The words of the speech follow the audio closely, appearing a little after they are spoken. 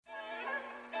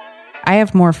I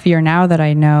have more fear now that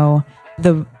I know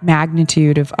the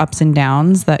magnitude of ups and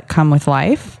downs that come with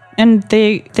life. And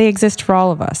they exist for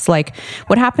all of us. Like,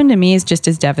 what happened to me is just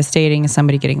as devastating as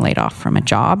somebody getting laid off from a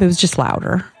job. It was just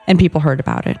louder, and people heard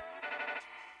about it.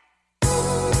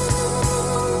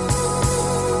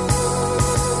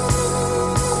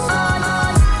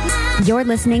 You're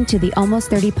listening to the Almost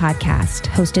 30 podcast,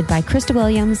 hosted by Krista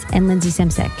Williams and Lindsay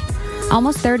Simsick.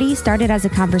 Almost 30 started as a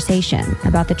conversation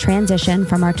about the transition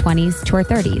from our 20s to our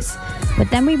 30s.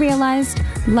 But then we realized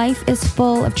life is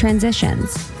full of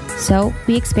transitions. So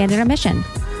we expanded our mission.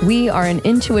 We are an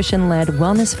intuition-led,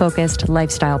 wellness-focused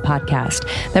lifestyle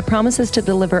podcast that promises to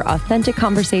deliver authentic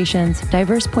conversations,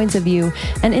 diverse points of view,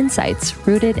 and insights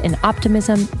rooted in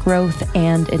optimism, growth,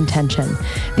 and intention.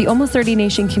 The Almost 30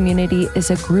 Nation community is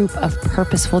a group of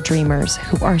purposeful dreamers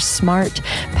who are smart,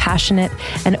 passionate,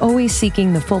 and always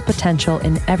seeking the full potential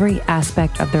in every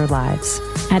aspect of their lives.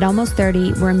 At Almost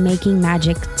 30, we're making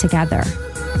magic together.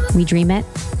 We dream it,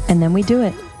 and then we do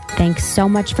it. Thanks so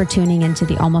much for tuning into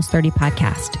the Almost 30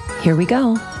 podcast. Here we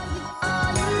go.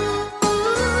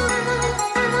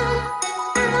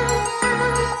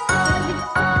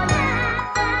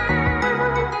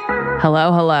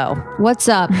 Hello, hello. What's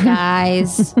up,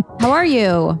 guys? How are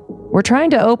you? We're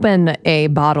trying to open a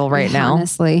bottle right now.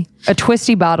 Honestly. A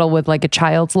twisty bottle with like a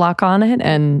child's lock on it,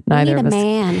 and neither of us.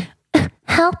 Man.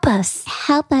 Help us.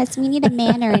 Help us. We need a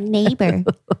man or a neighbor.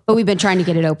 But we've been trying to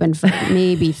get it open for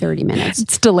maybe 30 minutes.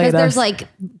 It's delayed us. There's like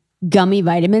gummy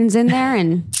vitamins in there,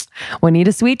 and we need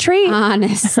a sweet treat.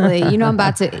 Honestly, I'm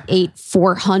about to eat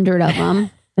 400 of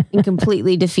them and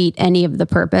completely defeat any of the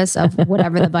purpose of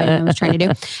whatever the vitamin was trying to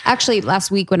do. Actually,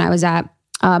 last week when I was at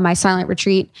my silent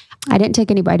retreat, I didn't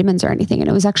take any vitamins or anything, and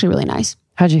it was actually really nice.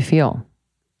 How'd you feel?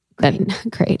 Great,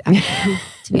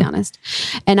 to be honest.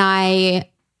 And I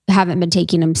haven't been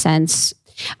taking them since.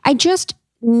 I just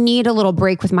need a little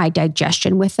break with my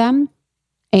digestion with them.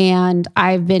 And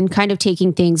I've been kind of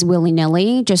taking things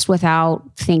willy-nilly, just without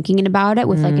thinking about it,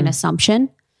 with like an assumption.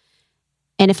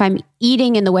 And if I'm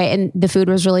eating in the way, and the food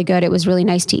was really good, it was really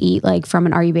nice to eat like from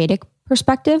an Ayurvedic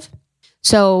perspective.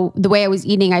 So the way I was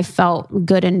eating, I felt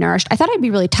good and nourished. I thought I'd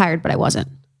be really tired, but I wasn't.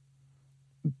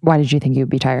 Why did you think you'd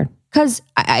be tired? Because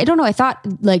I don't know. I thought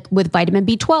like with vitamin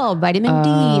B12, vitamin D,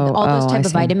 all those type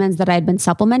of vitamins that I had been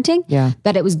supplementing,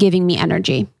 that it was giving me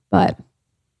energy. But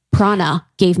prana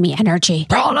gave me energy.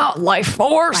 Prana, life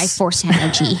force. Life force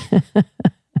energy.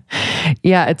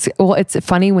 Yeah, it's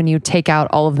funny when you take out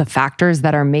all of the factors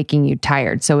that are making you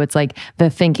tired. So it's like the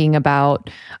thinking about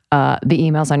the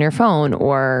emails on your phone,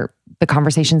 or the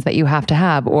conversations that you have to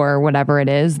have, or whatever it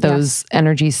is, those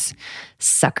energy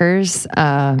suckers.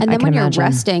 And then when you're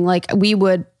resting, like we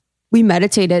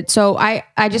meditated. So I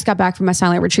just got back from my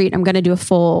silent retreat. I'm going to do a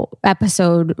full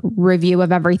episode review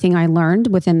of everything I learned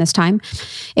within this time.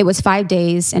 It was 5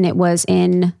 days, and it was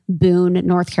in Boone,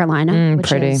 North Carolina,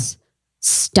 which is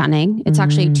stunning. It's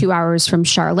actually 2 hours from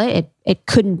Charlotte. It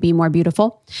couldn't be more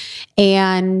beautiful.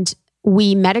 And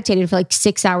we meditated for like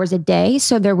 6 hours a day.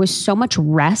 So there was so much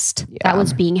rest that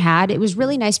was being had. It was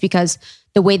really nice because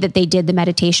the way that they did the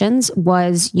meditations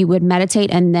was you would meditate,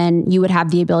 and then you would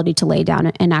have the ability to lay down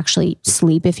and actually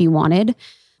sleep if you wanted.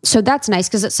 So that's nice,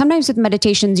 because sometimes with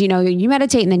meditations, you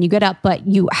meditate and then you get up, but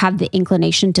you have the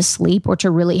inclination to sleep or to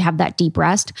really have that deep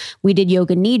rest. We did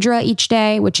yoga nidra each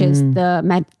day, which is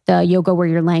the yoga where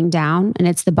you're laying down, and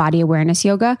it's the body awareness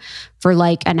yoga for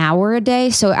like an hour a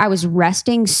day. So I was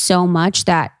resting so much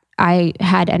that I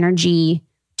had energy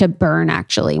to burn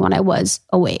actually when I was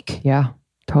awake. Yeah,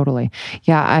 totally.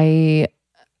 Yeah, I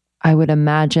would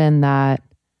imagine that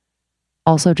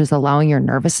also just allowing your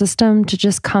nervous system to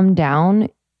just come down.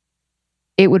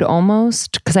 It would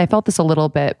almost, because I felt this a little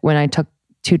bit when I took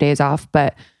 2 days off,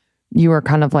 but you were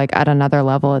kind of like at another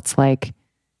level. It's like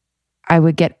I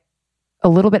would get a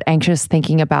little bit anxious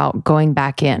thinking about going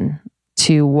back in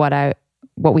to what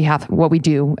we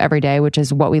do every day, which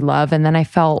is what we love. And then I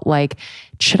felt like,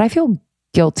 should I feel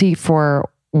guilty for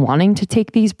wanting to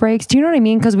take these breaks? Do you know what I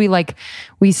mean? Because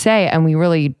we say, and we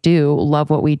really do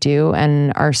love what we do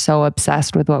and are so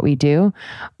obsessed with what we do.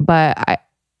 But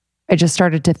I just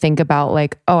started to think about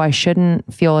like, oh, I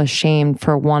shouldn't feel ashamed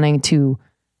for wanting to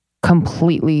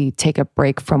completely take a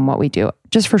break from what we do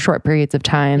just for short periods of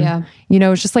time. Yeah.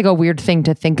 It's just like a weird thing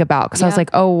to think about, because I was like,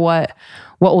 oh,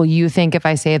 what will you think if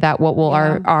I say that? What will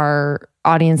our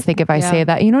audience think if I say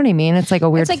that? You know what I mean? It's like a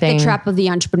weird thing. It's like the trap of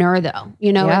the entrepreneur though.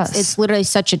 You know, it's literally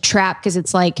such a trap because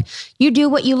it's like you do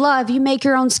what you love, you make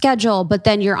your own schedule, but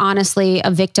then you're honestly a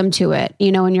victim to it,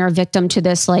 you know, and you're a victim to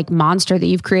this like monster that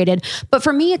you've created. But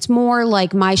for me, it's more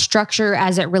like my structure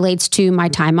as it relates to my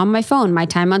time on my phone, my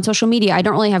time on social media. I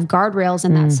don't really have guardrails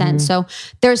in that sense. So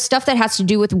there's stuff that has to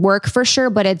do with work for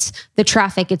sure, but it's the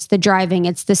traffic, it's the driving,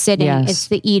 it's the sitting, it's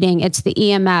the eating, it's the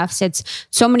EMFs, it's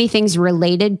so many things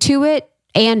related to it.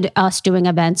 And us doing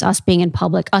events, us being in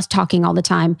public, us talking all the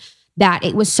time, that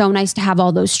it was so nice to have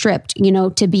all those stripped, you know,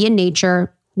 to be in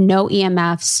nature, no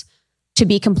EMFs, to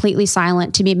be completely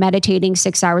silent, to be meditating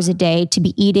 6 hours a day, to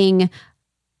be eating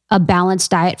a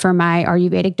balanced diet for my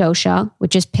Ayurvedic dosha,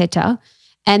 which is pitta,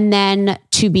 and then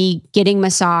to be getting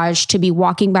massage, to be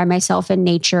walking by myself in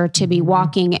nature, to be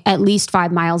walking at least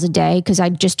 5 miles a day, because I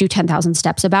just do 10,000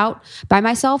 steps about by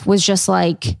myself, was just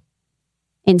like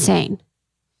insane.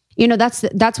 You know,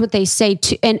 that's what they say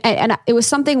too. And it was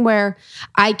something where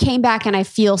I came back and I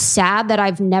feel sad that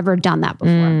I've never done that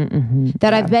before.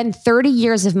 That I've been 30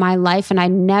 years of my life and I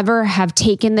never have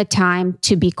taken the time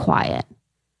to be quiet.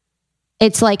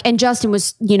 It's like, and Justin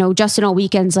was, you know, Justin all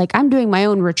weekends, like, I'm doing my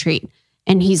own retreat.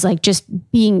 And he's like, just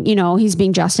being, you know, he's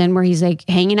being Justin, where he's like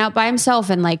hanging out by himself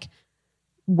and like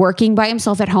working by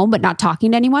himself at home, but not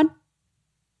talking to anyone.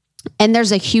 And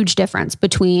there's a huge difference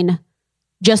between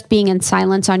just being in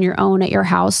silence on your own at your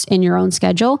house in your own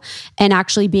schedule and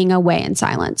actually being away in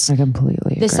silence. I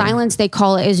completely agree. The silence, they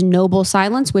call it, is noble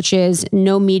silence, which is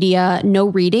no media, no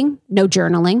reading, no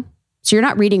journaling. So you're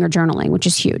not reading or journaling, which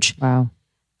is huge. Wow.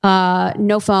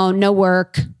 No phone, no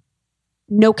work,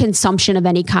 no consumption of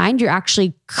any kind. You're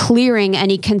actually clearing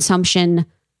any consumption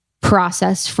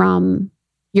process from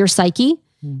your psyche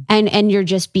and you're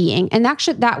just being. And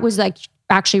actually that was like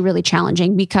actually really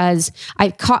challenging because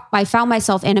I found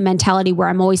myself in a mentality where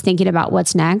I'm always thinking about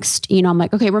what's next. You know, I'm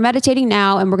like, okay, we're meditating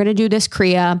now and we're going to do this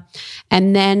Kriya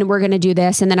and then we're going to do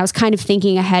this. And then I was kind of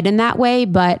thinking ahead in that way,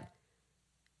 but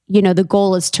you know, the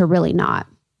goal is to really not.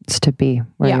 It's to be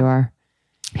where you are.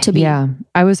 To be. Yeah.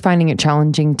 I was finding it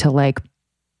challenging to like,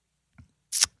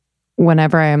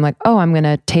 whenever I'm like, oh, I'm going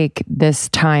to take this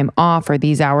time off or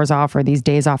these hours off or these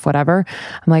days off, whatever.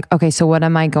 I'm like, okay, so what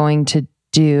am I going to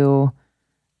do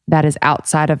that is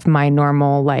outside of my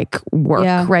normal like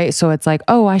work, right? So it's like,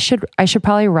 oh, I should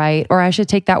probably write, or I should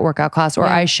take that workout class, or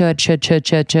I should.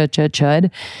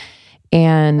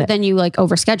 And but then you like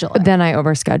overschedule it. Then I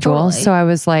overschedule. Totally. So I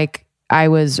was like,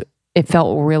 it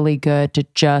felt really good to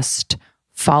just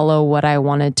follow what I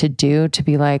wanted to do, to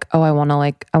be like, oh, I want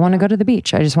to go to the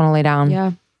beach. I just want to lay down.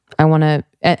 Yeah. I want to,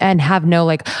 and have no,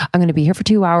 like, I'm going to be here for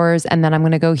 2 hours and then I'm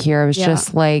going to go here. It was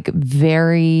just like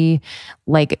very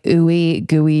like ooey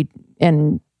gooey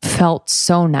and felt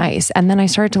so nice. And then I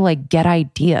started to like get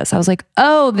ideas. I was like,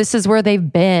 oh, this is where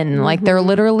they've been. Like they're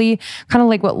literally kind of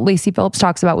like what Lacey Phillips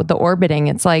talks about with the orbiting.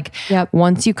 It's like,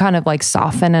 once you kind of like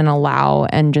soften and allow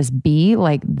and just be,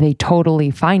 like, they totally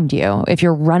find you. If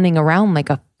you're running around like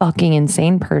a fucking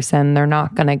insane person, they're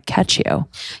not going to catch you.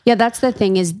 Yeah. That's the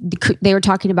thing, is they were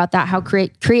talking about that, how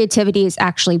creativity is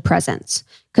actually presence,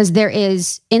 because there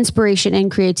is inspiration and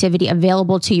creativity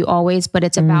available to you always, but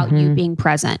it's about you being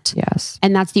present. Yes.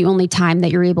 And that's the only time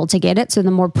that you're able to get it. So the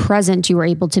more present you are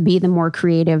able to be, the more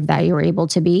creative that you're able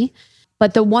to be.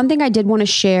 But the one thing I did want to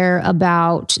share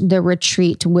about the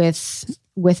retreat with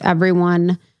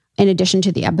everyone, in addition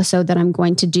to the episode that I'm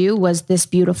going to do, was this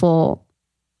beautiful,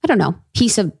 I don't know,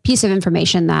 piece of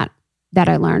information that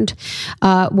I learned,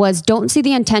 was don't see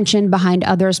the intention behind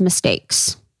others'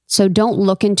 mistakes. So don't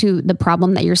look into the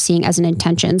problem that you're seeing as an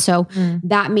intention. So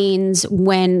that means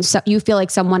when you feel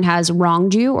like someone has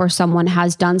wronged you or someone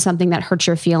has done something that hurts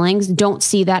your feelings, don't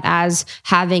see that as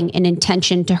having an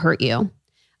intention to hurt you.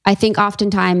 I think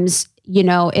oftentimes, you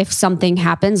know, if something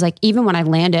happens, like even when I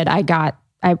landed, I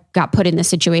got put in this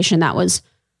situation that was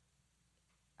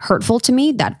hurtful to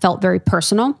me, that felt very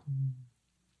personal.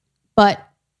 But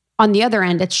on the other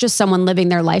end, it's just someone living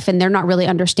their life and they're not really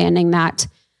understanding that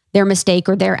their mistake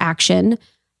or their action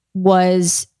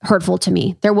was hurtful to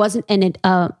me. There wasn't an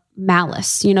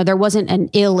malice, you know, there wasn't an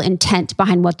ill intent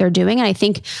behind what they're doing. And I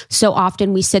think so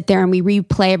often we sit there and we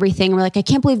replay everything. And we're like, I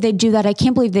can't believe they do that. I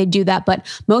can't believe they do that. But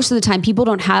most of the time, people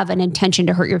don't have an intention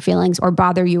to hurt your feelings or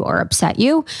bother you or upset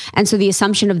you. And so the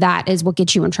assumption of that is what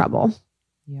gets you in trouble.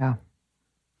 Yeah.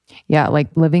 Yeah. Like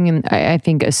living in, I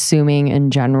think assuming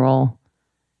in general,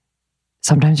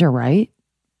 sometimes you're right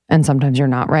and sometimes you're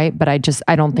not right, but I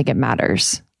don't think it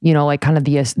matters. You know, like kind of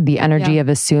the energy of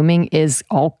assuming is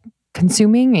all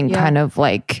consuming and kind of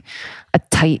like a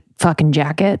tight fucking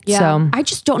jacket. Yeah. So I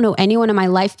just don't know anyone in my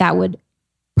life that would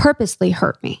purposely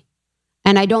hurt me.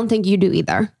 And I don't think you do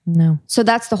either. No. So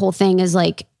that's the whole thing, is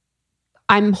like,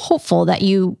 I'm hopeful that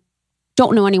you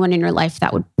don't know anyone in your life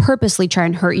that would purposely try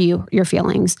and hurt you, your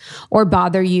feelings, or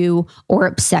bother you or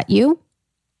upset you.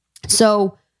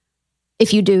 So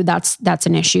if you do, that's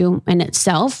an issue in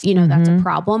itself. You know, that's a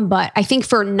problem. But I think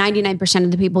for 99%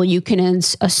 of the people, you can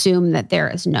assume that there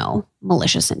is no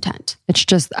malicious intent. It's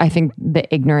just, I think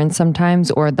the ignorance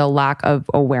sometimes, or the lack of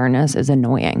awareness, is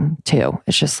annoying too.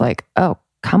 It's just like, oh,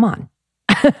 come on.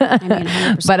 I mean,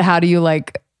 100%. But how do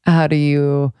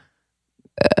you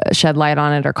shed light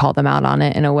on it or call them out on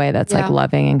it in a way that's like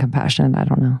loving and compassionate? I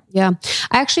don't know. Yeah.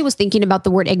 I actually was thinking about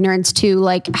the word ignorance too,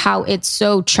 like how it's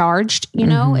so charged, you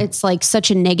know, it's like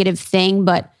such a negative thing,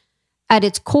 but at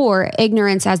its core,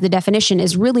 ignorance as the definition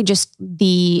is really just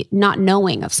the not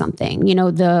knowing of something, you know,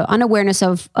 the unawareness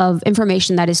of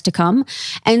information that is to come.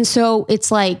 And so it's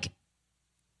like,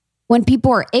 when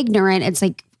people are ignorant, it's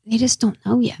like, they just don't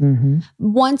know yet.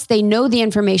 Once they know the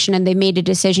information and they made a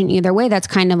decision either way, that's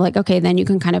kind of like, okay, then you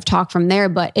can kind of talk from there.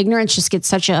 But ignorance just gets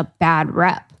such a bad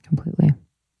rep. Completely.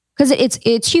 Because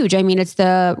it's huge. I mean, it's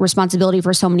the responsibility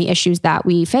for so many issues that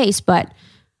we face. But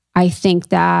I think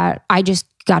that I just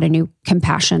got a new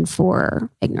compassion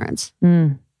for ignorance.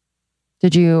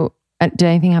 Did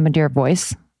anything happen to your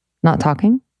voice? Not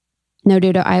talking? No,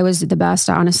 dude, I was the best,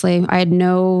 honestly. I had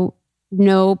no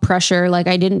pressure. Like,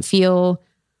 I didn't feel...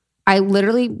 I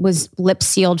literally was lip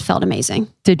sealed, felt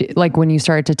amazing. When you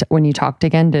started when you talked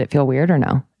again, did it feel weird or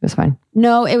no? It was fine.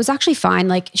 No, it was actually fine.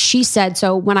 Like she said,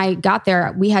 so when I got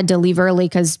there, we had to leave early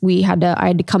because I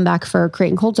had to come back for Create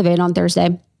and Cultivate on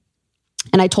Thursday.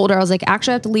 And I told her, I was like,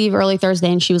 actually I have to leave early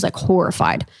Thursday. And she was like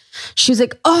horrified. She was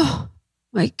like, oh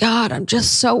my God, I'm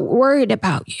just so worried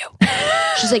about you.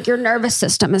 She's like, your nervous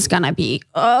system is going to be,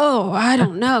 I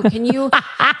don't know. Can you,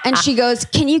 and she goes,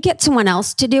 can you get someone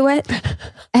else to do it?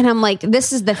 And I'm like,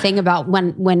 this is the thing about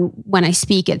when I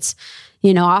speak, it's,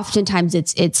 you know, oftentimes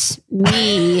it's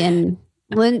me and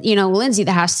Lindsay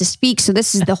that has to speak. So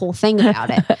this is the whole thing about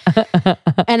it.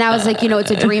 And I was like, you know,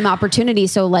 it's a dream opportunity.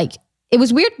 So like, it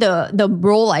was weird the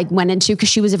role I went into because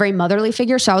she was a very motherly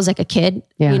figure. So I was like a kid,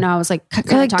 you know, I was like,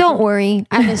 don't worry.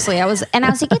 Honestly, I was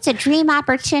like, it's a dream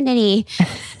opportunity.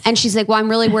 And she's like, well, I'm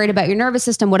really worried about your nervous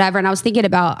system, whatever. And I was thinking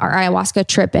about our ayahuasca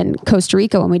trip in Costa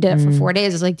Rica when we did it for 4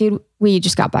 days. I was like, dude, we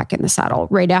just got back in the saddle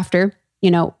right after,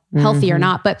 you know, healthy or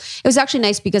not. But it was actually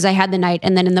nice because I had the night.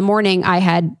 And then in the morning I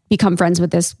had become friends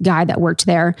with this guy that worked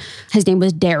there. His name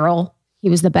was Daryl. He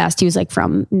was the best. He was like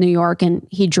from New York and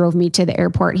he drove me to the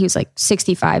airport. He was like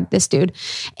 65, this dude.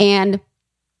 And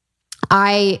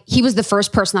he was the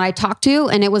first person that I talked to,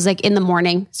 and it was like in the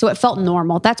morning. So it felt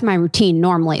normal. That's my routine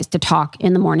normally, is to talk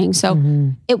in the morning. So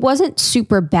it wasn't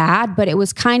super bad, but it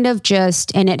was kind of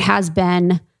just, and it has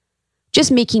been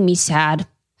just making me sad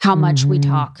how much we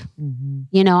talk.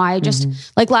 You know, I just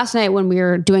like last night when we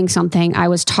were doing something,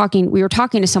 we were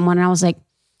talking to someone and I was like,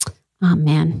 oh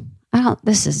man,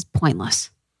 this is pointless.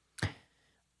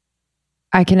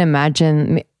 I can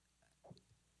imagine,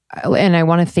 and I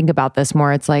want to think about this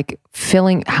more. It's like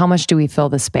how much do we fill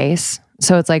the space?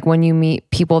 So it's like when you meet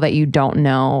people that you don't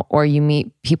know, or you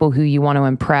meet people who you want to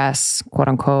impress, quote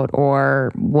unquote,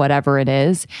 or whatever it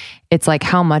is, it's like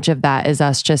how much of that is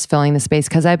us just filling the space?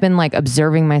 Because I've been like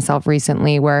observing myself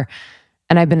recently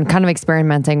and I've been kind of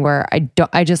experimenting where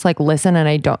I just like listen and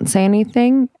I don't say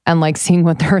anything, and like seeing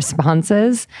what the response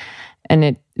is. And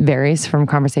it varies from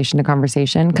conversation to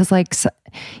conversation. Cause like,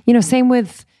 you know, same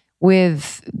with,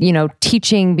 you know,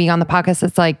 teaching, being on the podcast,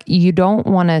 it's like, you don't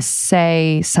want to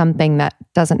say something that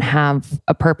doesn't have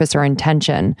a purpose or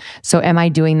intention. So am I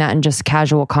doing that in just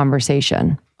casual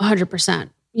conversation?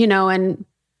 100%, you know, and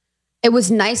it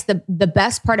was nice. The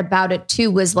best part about it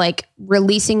too was like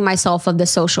releasing myself of the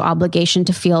social obligation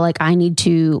to feel like I need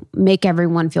to make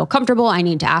everyone feel comfortable. I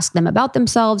need to ask them about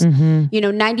themselves. You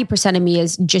know, 90% of me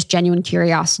is just genuine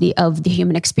curiosity of the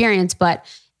human experience. But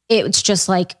it's just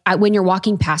like when you're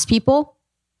walking past people,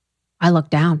 I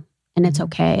look down and it's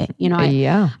okay. You know,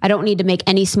 I don't need to make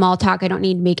any small talk. I don't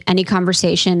need to make any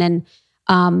conversation.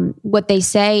 And what they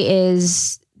say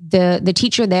is, the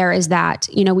teacher there is that,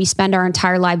 you know, we spend our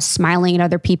entire lives smiling at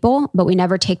other people, but we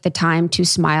never take the time to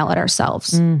smile at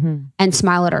ourselves and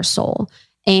smile at our soul.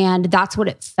 And that's what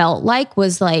it felt like,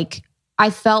 was like, I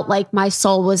felt like my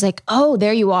soul was like, oh,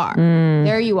 there you are.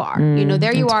 There you are. You know,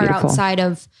 there you are, beautiful, outside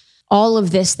of all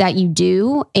of this that you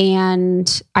do.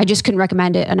 And I just couldn't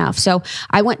recommend it enough. So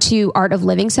I went to Art of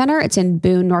Living Center. It's in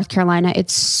Boone, North Carolina.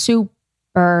 It's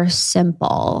super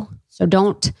simple. So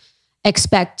don't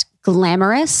expect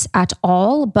glamorous at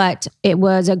all, but it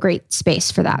was a great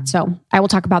space for that. So I will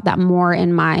talk about that more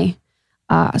in my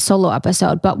solo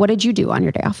episode. But what did you do on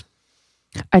your day off?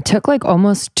 I took like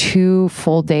almost 2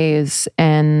 full days,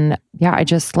 and yeah, I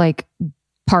just like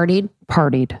partied.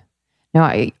 No,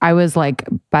 I was like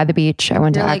by the beach. I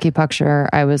went to acupuncture.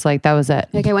 I was like, that was it.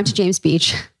 Like I went to James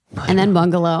Beach and then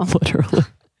bungalow. Literally.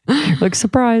 Like,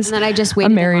 surprise. And then I just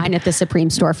waited in line at the Supreme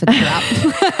store for the drop.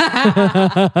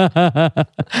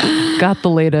 Got the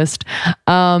latest.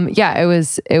 Yeah,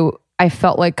 I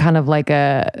felt like kind of like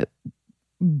a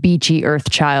beachy earth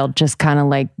child, just kind of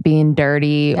like being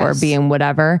dirty or being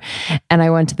whatever. And I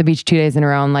went to the beach 2 days in a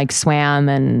row and like swam,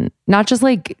 and not just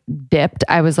like dipped.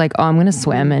 I was like, oh, I'm going to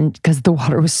swim. And because the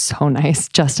water was so nice,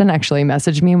 Justin actually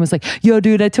messaged me and was like, yo,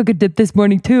 dude, I took a dip this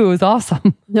morning too. It was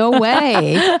awesome. No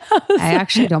way. I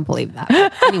actually don't believe that.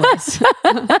 Anyways.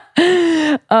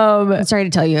 I'm sorry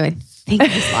to tell you, I think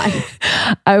it's lying.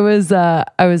 I was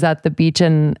at the beach,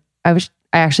 and I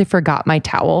actually forgot my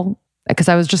towel, because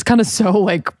I was just kind of so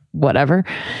like whatever.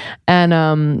 And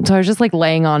so I was just like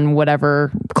laying on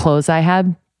whatever clothes I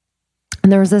had.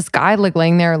 And there was this guy like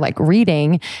laying there like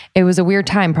reading. It was a weird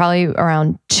time, probably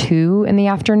around 2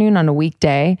 p.m. on a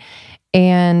weekday.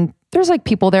 And there's like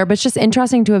people there, but it's just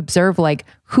interesting to observe like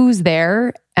who's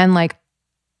there. And like,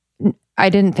 I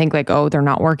didn't think like, oh, they're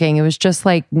not working. It was just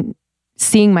like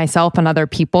seeing myself and other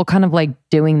people kind of like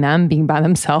doing them, being by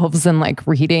themselves and like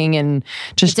reading and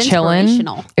just chilling.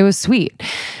 It was sweet.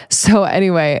 So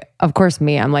anyway, of course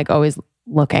I'm like always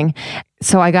looking.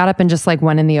 So I got up and just like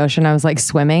went in the ocean. I was like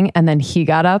swimming, and then he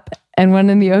got up and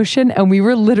went in the ocean, and we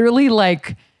were literally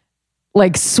like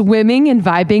swimming and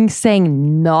vibing,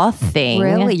 saying nothing.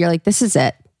 Really? You're like, this is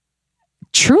it.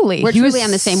 Truly. We're truly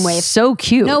on the same wave. So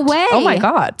cute. No way. Oh my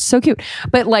God. So cute.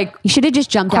 But like, you should have just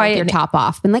jumped out with your top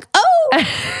off and like, oh.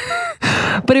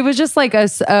 But it was just like a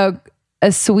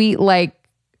sweet, like,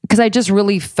 because I just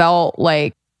really felt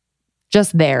like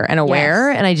just there and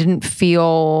aware. Yes. And I didn't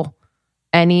feel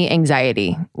any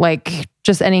anxiety, like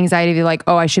just any anxiety to be like,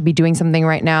 oh, I should be doing something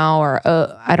right now. Or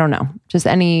I don't know, just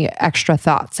any extra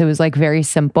thoughts. It was like very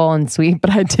simple and sweet, but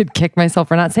I did kick myself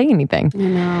for not saying anything. I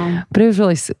know. But it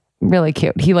was really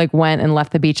cute. He like went and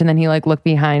left the beach, and then he like looked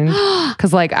behind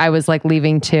because like I was like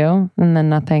leaving too, and then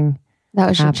nothing. That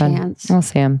was happened. Your chance. We'll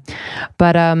see him.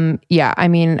 But yeah, I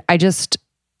mean, I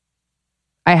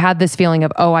had this feeling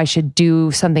of, oh, I should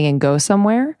do something and go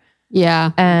somewhere.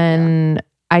 Yeah. And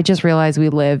I just realized we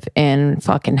live in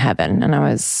fucking heaven. And it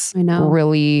was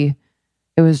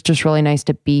just really nice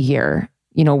to be here,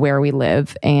 you know, where we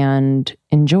live, and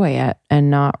enjoy it and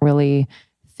not really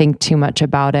think too much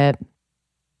about it.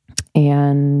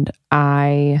 And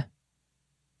I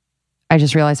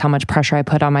just realized how much pressure I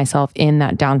put on myself in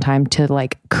that downtime to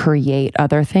like create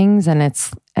other things. And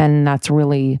that's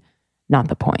really not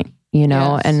the point, you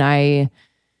know? Yes. And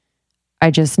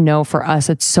I just know for us,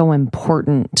 it's so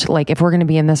important. Like if we're going to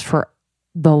be in this for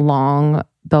the long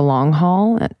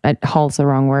haul, haul's the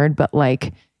wrong word, but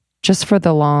like just for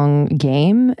the long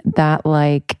game, that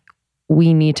like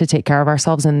we need to take care of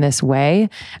ourselves in this way,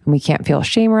 and we can't feel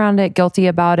shame around it, guilty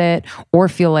about it, or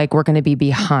feel like we're going to be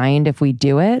behind if we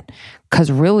do it. Cause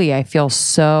really I felt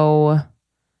so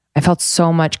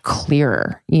much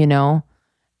clearer, you know,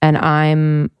 and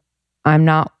I'm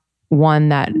not one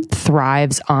that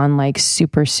thrives on like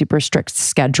super, super strict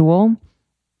schedule,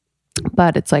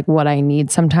 but it's like what I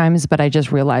need sometimes. But I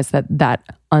just realized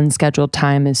that unscheduled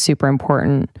time is super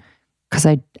important, because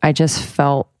I just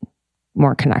felt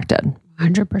more connected.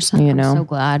 100%. You know? I'm so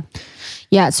glad.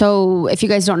 Yeah. So if you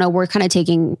guys don't know, we're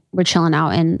chilling out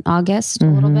in August a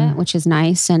little bit, which is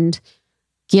nice, and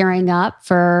gearing up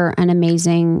for an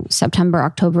amazing September,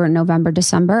 October, November,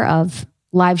 December of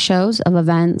live shows, of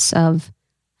events, of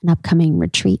an upcoming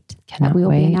retreat that we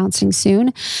will be announcing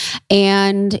soon.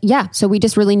 And yeah, so we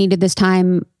just really needed this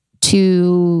time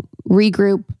to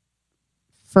regroup,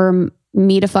 for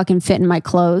me to fucking fit in my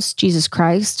clothes. Jesus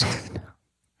Christ.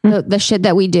 The shit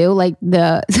that we do, like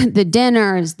the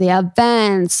dinners, the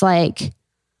events, like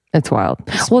it's wild.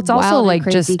 Well, it's also like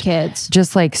just kids,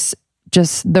 just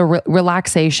the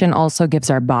relaxation also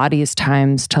gives our bodies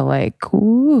times to like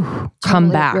come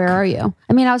back. Where are you?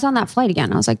 I mean, I was on that flight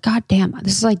again. I was like, God damn,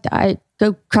 this is like, I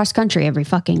go cross country every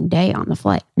fucking day on the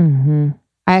flight. Mm-hmm.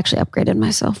 I actually upgraded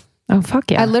myself. Oh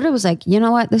fuck yeah! I literally was like, you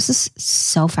know what? This is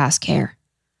so fast care.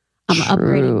 I'm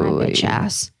upgrading my bitch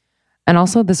ass. And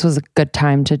also, this was a good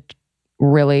time to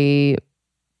really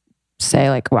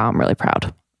say like, wow, I'm really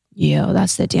proud. Yo,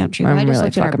 that's the damn truth. I just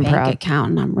looked at our bank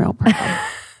account and I'm real proud.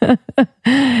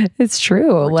 It's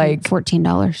true. Like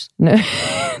 $14.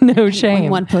 No shame.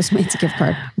 One Postmates gift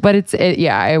card. But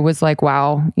it was like,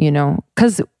 wow,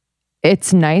 because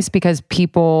it's nice because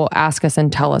people ask us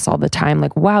and tell us all the time,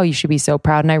 like, wow, you should be so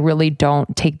proud. And I really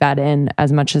don't take that in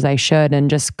as much as I should. And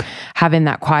just having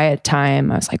that quiet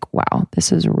time, I was like, wow,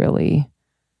 this is really,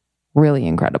 really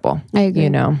incredible. I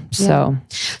agree. So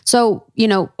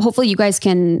hopefully you guys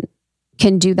can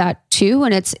do that too.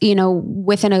 And it's,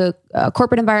 within a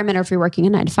corporate environment, or if you're working a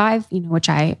 9 to 5, which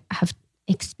I have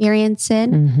experience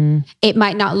in, it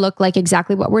might not look like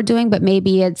exactly what we're doing, but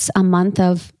maybe it's a month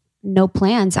of no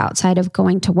plans outside of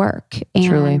going to work and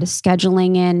Truly.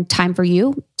 Scheduling in time for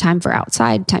you, time for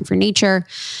outside, time for nature,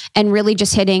 and really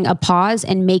just hitting a pause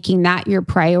and making that your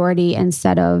priority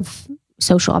instead of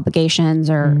social obligations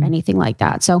or anything like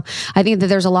that. So I think that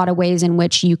there's a lot of ways in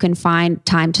which you can find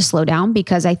time to slow down,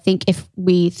 because I think if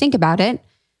we think about it,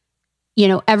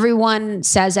 everyone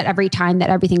says at every time that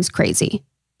everything's crazy.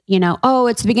 Oh,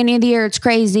 it's the beginning of the year, it's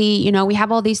crazy. We have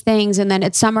all these things, and then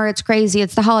it's summer, it's crazy.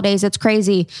 It's the holidays, it's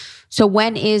crazy. So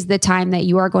when is the time that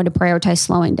you are going to prioritize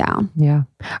slowing down? Yeah.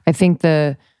 I think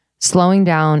the slowing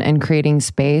down and creating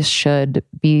space should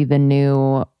be the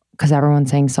new, because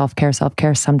everyone's saying self-care.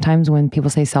 Sometimes when people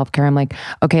say self-care, I'm like,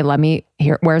 okay,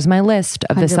 where's my list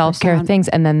of the 100%. Self-care things?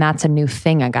 And then that's a new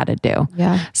thing I got to do.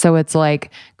 Yeah. So it's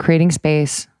like creating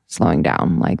space, slowing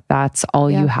down. Like that's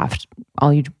all you have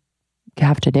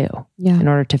to do in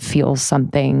order to feel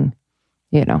something,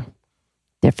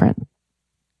 different.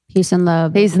 Peace and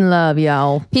love. Peace and love,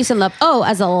 y'all. Peace and love. Oh,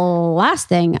 as a last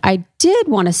thing, I did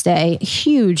want to say a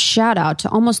huge shout out to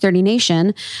Almost 30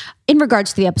 Nation in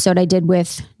regards to the episode I did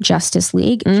with Justice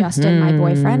League, Justin, my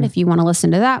boyfriend. If you want to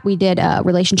listen to that, we did a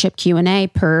relationship Q&A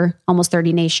per Almost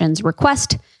 30 Nation's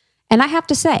request. And I have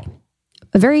to say,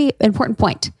 a very important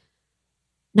point.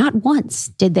 Not once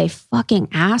did they fucking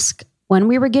ask when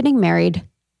we were getting married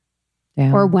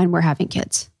or when we're having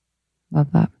kids.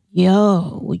 Love that.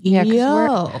 Yo.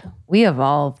 We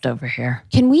evolved over here.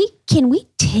 Can we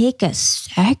take a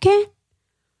second?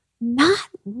 Not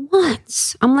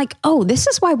once. I'm like, oh, this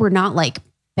is why we're not like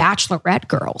bachelorette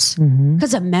girls.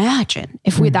 Because imagine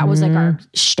if that was like our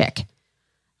shtick.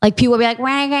 Like people would be like,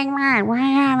 when are you getting married? When are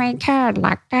you having kids?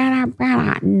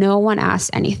 Like, no one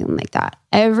asked anything like that.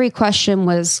 Every question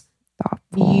was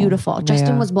thoughtful. Beautiful.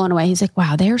 Justin was blown away. He's like,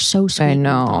 wow, they're so sweet. I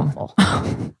know. And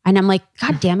thoughtful. And I'm like,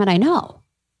 God damn it, I know.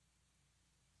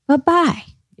 Bye.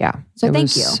 Yeah. So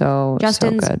thank you.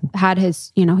 Justin's so good. Had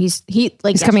his, he's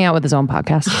coming out with his own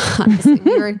podcast.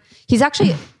 Honestly, he's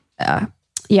actually,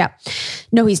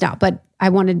 no, he's not. But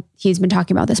he's been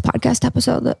talking about this podcast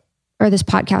episode or this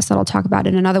podcast that I'll talk about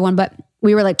in another one. But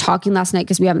we were like talking last night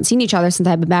because we haven't seen each other since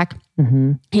I've been back.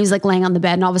 He was like laying on the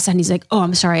bed, and all of a sudden he's like, oh,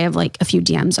 I'm sorry. I have like a few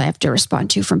DMs I have to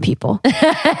respond to from people. He's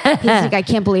like, I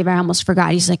can't believe I almost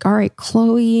forgot. He's like, all right,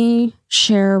 Chloe,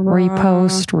 share,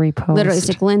 repost. Literally, it's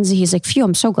like Lindsay. He's like, phew,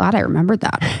 I'm so glad I remembered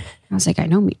that. I was like, I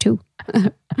know, me too.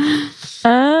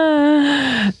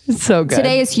 So good.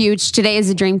 Today is huge. Today is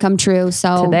a dream come true.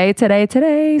 So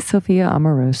today, Sophia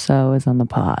Amoruso is on the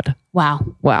pod.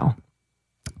 Wow.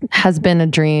 Has been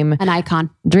an icon,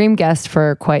 dream guest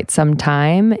for quite some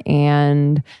time,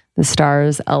 and the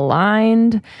stars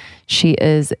aligned. She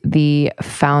is the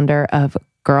founder of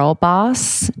Girl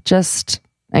Boss.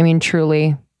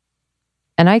 Truly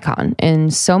an icon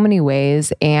in so many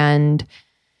ways. And,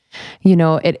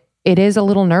 it is a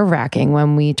little nerve-wracking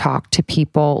when we talk to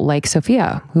people like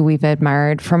Sophia, who we've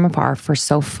admired from afar for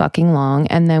so fucking long.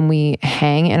 And then we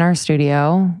hang in our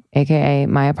studio, AKA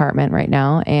my apartment right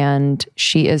now. And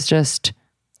she is just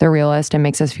the realest and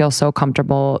makes us feel so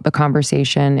comfortable. The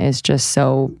conversation is just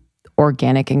so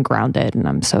organic and grounded. And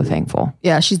I'm so thankful.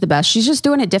 Yeah, she's the best. She's just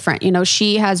doing it different.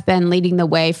 She has been leading the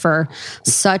way for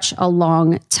such a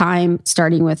long time,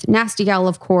 starting with Nasty Gal,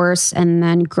 of course, and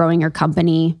then growing her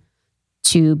company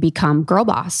to become Girl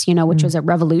Boss, which was a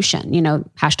revolution.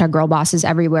 Hashtag Girl Boss is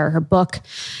everywhere, her book.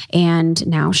 And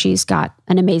now she's got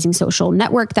an amazing social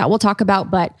network that we'll talk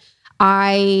about. But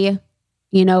I,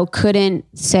 couldn't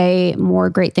say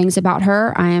more great things about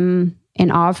her. I'm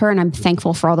in awe of her, and I'm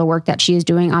thankful for all the work that she is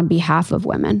doing on behalf of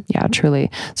women. Yeah,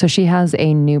 truly. So she has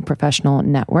a new professional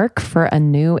network for a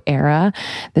new era.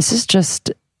 This is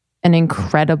just an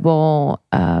incredible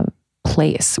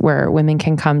place where women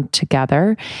can come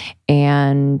together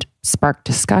and spark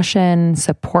discussion,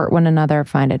 support one another,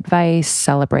 find advice,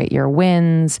 celebrate your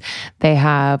wins. They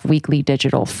have weekly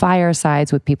digital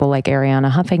firesides with people like Ariana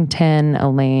Huffington,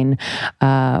 Elaine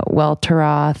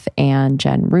Welteroth, and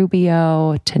Jen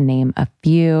Rubio, to name a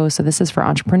few. So this is for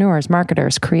entrepreneurs,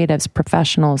 marketers, creatives,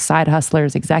 professionals, side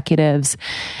hustlers, executives.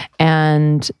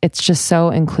 And it's just so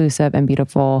inclusive and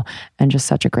beautiful and just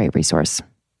such a great resource.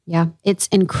 Yeah, it's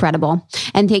incredible.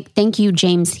 And thank you,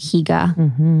 James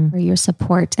Higa, for your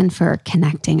support and for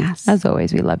connecting us. As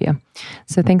always, we love you.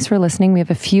 So thanks for listening. We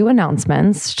have a few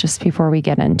announcements just before we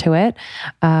get into it.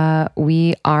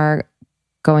 We are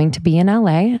going to be in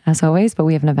LA as always, but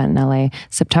we have an event in LA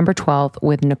September 12th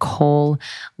with Nicole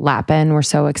Lappin. We're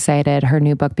so excited. Her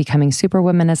new book, Becoming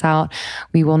Superwoman, is out.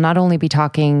 We will not only be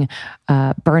talking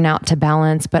burnout to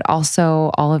balance, but also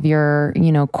all of your,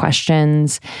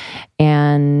 questions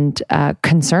and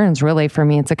concerns. Really, for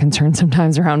me, it's a concern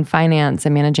sometimes around finance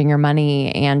and managing your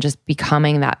money and just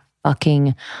becoming that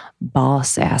fucking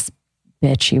boss ass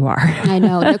bitch you are. I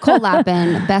know. Nicole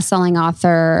Lappin, best-selling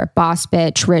author, boss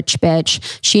bitch, rich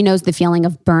bitch. She knows the feeling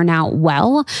of burnout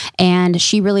well. And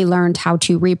she really learned how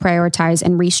to reprioritize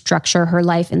and restructure her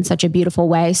life in such a beautiful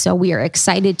way. So we are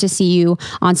excited to see you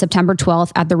on September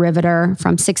 12th at the Riveter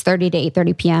from 6:30 to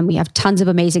 8:30 p.m. We have tons of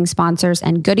amazing sponsors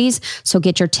and goodies. So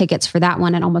get your tickets for that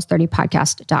one at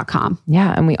almost30podcast.com.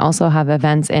 Yeah. And we also have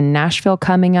events in Nashville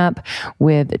coming up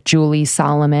with Julie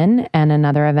Solomon and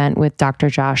another event with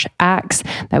Dr. Josh Axe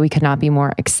that we could not be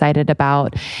more excited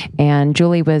about. And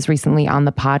Julie was recently on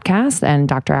the podcast and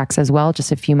Dr. Axe as well,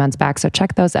 just a few months back. So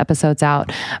check those episodes out.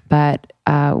 But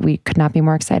we could not be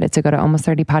more excited. So go to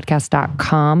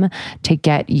almost30podcast.com to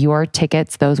get your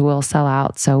tickets. Those will sell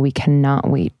out. So we cannot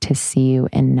wait to see you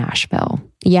in Nashville.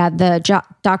 Yeah, the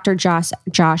Dr.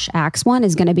 Josh Axe one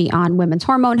is going to be on women's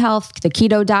hormone health, the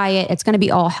keto diet. It's going to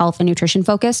be all health and nutrition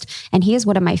focused. And he is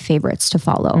one of my favorites to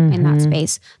follow in that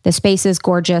space. The space is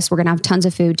gorgeous. We're going to have tons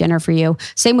of food, dinner for you.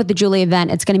 Same with the Julie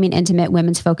event. It's going to be an intimate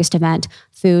women's focused event,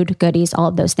 food, goodies, all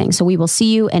of those things. So we will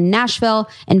see you in Nashville.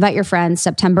 Invite your friends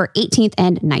September 18th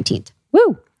and 19th. Woo!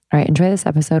 All right, enjoy this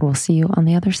episode. We'll see you on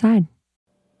the other side.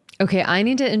 Okay, I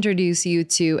need to introduce you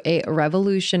to a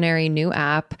revolutionary new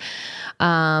app,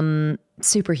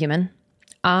 Superhuman.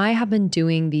 I have been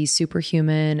doing these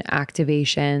Superhuman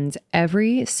activations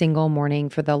every single morning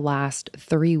for the last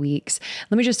 3 weeks.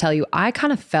 Let me just tell you, I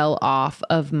kind of fell off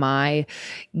of my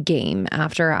game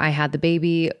after I had the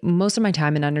baby. Most of my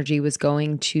time and energy was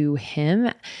going to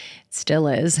him. Still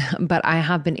is, but I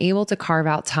have been able to carve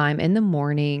out time in the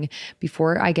morning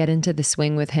before I get into the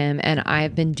swing with him. And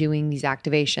I've been doing these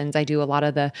activations. I do a lot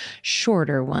of the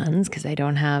shorter ones because I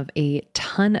don't have a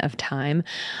ton of time.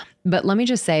 But let me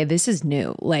just say, this is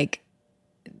new.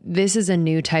 This is a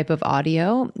new type of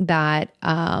audio that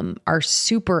are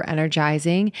super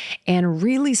energizing and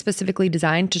really specifically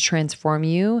designed to transform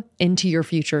you into your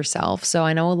future self. So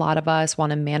I know a lot of us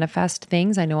want to manifest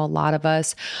things. I know a lot of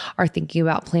us are thinking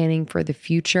about planning for the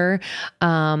future,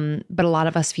 but a lot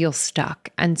of us feel stuck.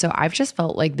 And so I've just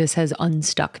felt like this has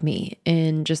unstuck me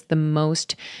in just the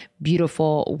most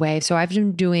beautiful way. So I've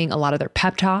been doing a lot of their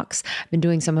pep talks. I've been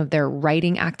doing some of their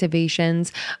writing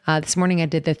activations. This morning I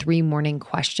did the 3 morning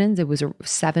questions. It was a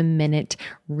 7-minute,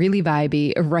 really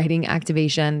vibey writing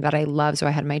activation that I love. So I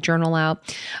had my journal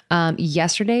out.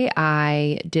 Yesterday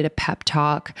I did a pep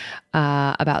talk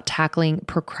about tackling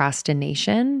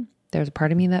procrastination. There's a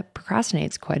part of me that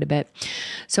procrastinates quite a bit.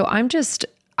 So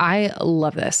I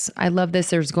love this. I love this.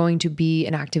 There's going to be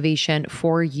an activation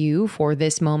for you for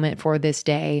this moment, for this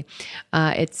day.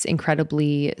 It's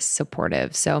incredibly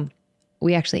supportive. So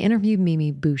we actually interviewed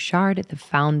Mimi Bouchard, the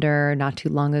founder, not too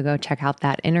long ago. Check out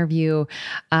that interview.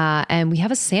 And we have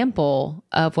a sample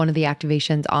of one of the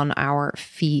activations on our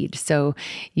feed. So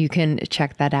you can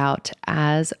check that out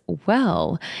as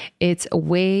well. It's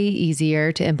way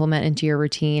easier to implement into your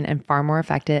routine and far more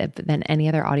effective than any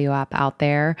other audio app out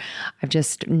there. I've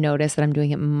just noticed that I'm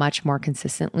doing it much more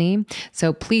consistently.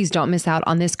 So please don't miss out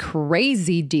on this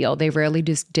crazy deal. They rarely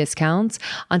do discounts.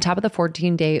 On top of the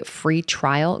 14-day free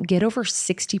trial, get over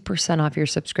 60% off your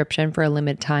subscription for a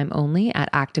limited time only at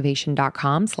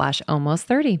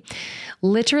activation.com/almost30.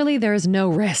 Literally, there is no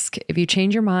risk. If you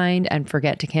change your mind and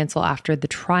forget to cancel after the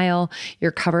trial,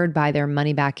 you're covered by their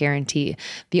money back guarantee.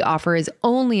 The offer is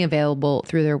only available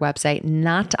through their website,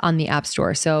 not on the App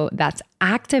Store. So that's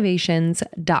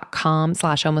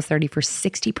activations.com/almost30 for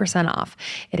 60% off.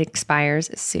 It expires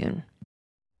soon.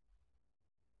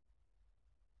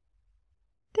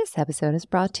 This episode is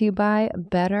brought to you by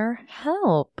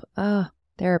BetterHelp.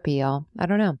 Therapy, y'all. I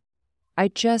don't know.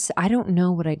 I don't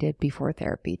know what I did before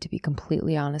therapy, to be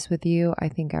completely honest with you. I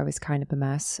think I was kind of a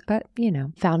mess, but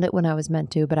found it when I was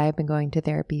meant to. But I've been going to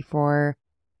therapy for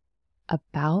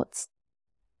about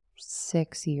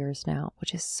 6 years now,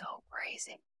 which is so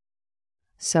crazy.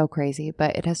 So crazy,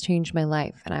 but it has changed my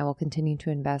life, and I will continue to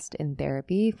invest in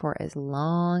therapy for as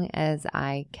long as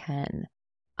I can.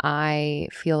 I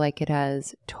feel like it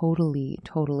has totally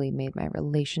made my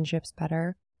relationships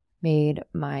better, made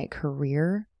my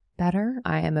career better.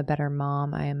 I am a better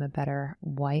mom. I am a better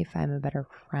wife. I am a better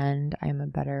friend. I am a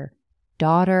better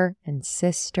daughter and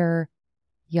sister.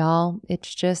 Y'all,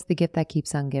 it's just the gift that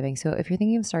keeps on giving. So if you're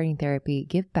thinking of starting therapy,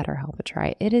 give BetterHelp a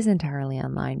try. It is entirely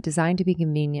online, designed to be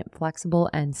convenient, flexible,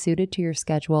 and suited to your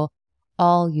schedule.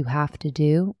 All you have to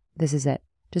do, this is it.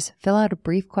 Just fill out a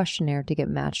brief questionnaire to get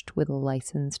matched with a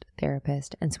licensed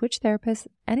therapist and switch therapists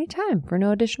anytime for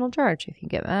no additional charge. If you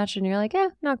get matched and you're like,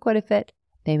 not quite a fit,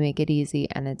 they make it easy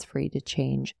and it's free to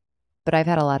change. But I've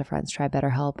had a lot of friends try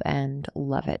BetterHelp and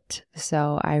love it.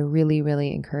 So I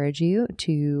really encourage you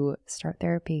to start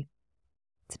therapy.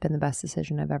 It's been the best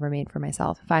decision I've ever made for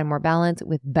myself. Find more balance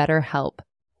with BetterHelp.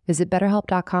 Visit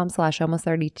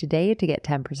betterhelp.com/almost30 today to get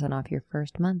 10% off your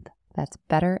first month. That's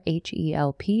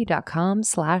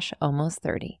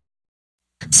betterhelp.com/almost30.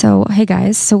 So, hey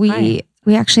guys. So we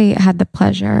actually had the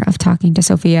pleasure of talking to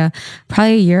Sophia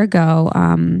probably a year ago,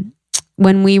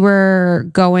 when we were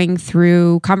going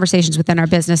through conversations within our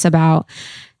business about,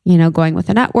 going with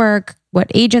a network, what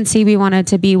agency we wanted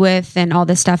to be with and all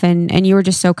this stuff. And you were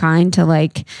just so kind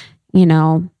to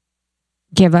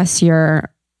give us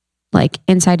your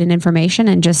insight and information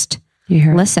and just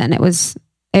listen. It was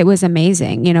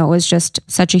amazing. It was just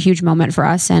such a huge moment for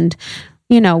us. And,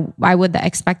 I would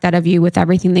expect that of you with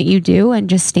everything that you do and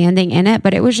just standing in it,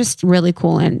 but it was just really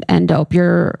cool and dope.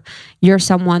 You're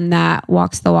someone that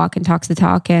walks the walk and talks the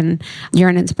talk, and you're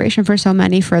an inspiration for so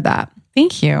many for that.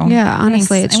 Thank you. Yeah,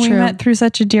 honestly, Thanks. it's and true. We met through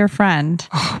such a dear friend,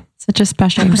 such a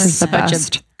special person, the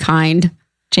best, kind.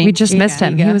 We just missed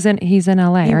him. He's in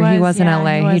LA, he was in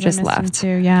LA. He just left. Too,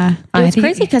 yeah. It was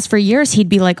crazy because for years he'd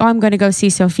be like, "Oh, I'm going to go see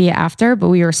Sophia after," but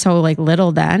we were so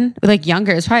little then,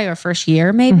 younger. It was probably our first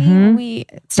year maybe when we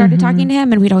started talking to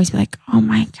him, and we'd always be like, "Oh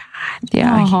my god,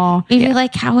 yeah." He'd be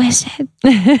like, "How is it?"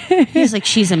 He's like,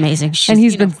 "She's amazing." And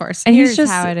he's been, of course, and here's he's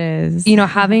just how it is.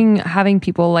 Having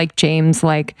people like James,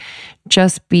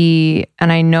 just be,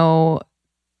 and I know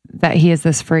that he is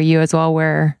this for you as well,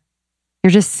 where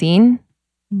you're just seen.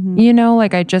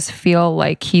 I just feel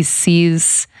like he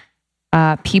sees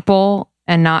people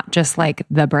and not just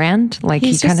the brand.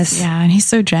 He's and he's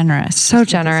so generous. So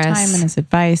generous. With his time and his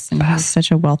advice, and he has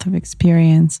such a wealth of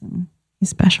experience, and he's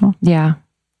special. Yeah.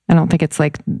 I don't think it's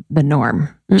the norm.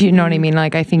 Do you know what I mean?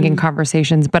 I think in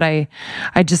conversations, but I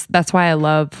just, that's why I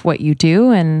love what you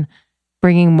do, and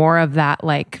bringing more of that,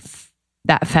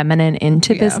 that feminine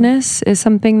into business is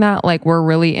something that we're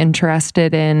really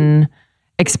interested in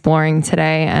exploring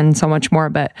today, and so much more,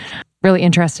 but really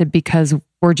interested because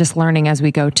we're just learning as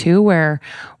we go too, where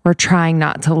we're trying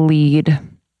not to lead,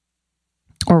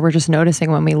 or we're just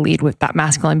noticing when we lead with that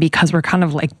masculine because we're kind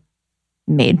of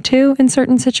made to in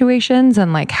certain situations,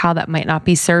 and how that might not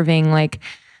be serving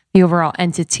the overall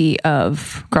entity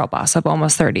of Girl Boss, of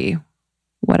Almost 30,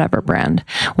 whatever brand.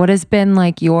 What has been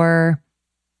your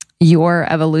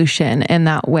evolution in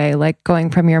that way, going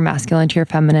from your masculine to your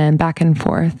feminine, back and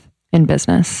forth in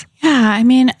business? Yeah, I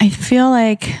mean, I feel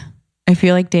like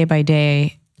day by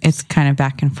day it's kind of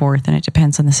back and forth, and it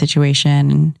depends on the situation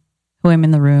and who I'm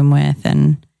in the room with,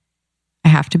 and I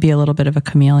have to be a little bit of a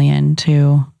chameleon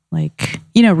to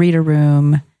read a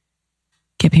room,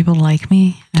 get people to like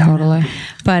me. Totally.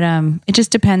 But it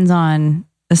just depends on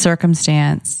the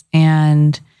circumstance,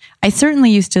 and I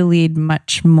certainly used to lead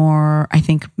much more, I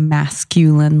think,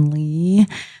 masculinely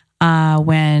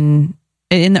when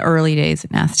in the early days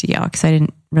at Nasty Gal, because I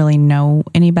didn't really know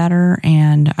any better.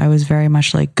 And I was very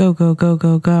much go, go, go,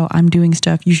 go, go. I'm doing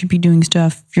stuff. You should be doing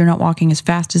stuff. If you're not walking as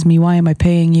fast as me, why am I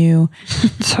paying you?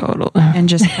 Totally. And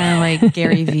just kind of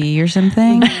Gary Vee or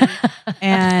something.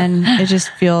 And it just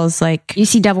feels you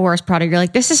see Devil Wears Prada, you're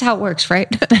like, this is how it works, right?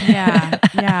 Yeah.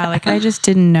 I just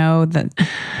didn't know that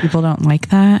people don't like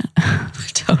that.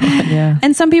 Totally. Yeah.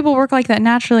 And some people work like that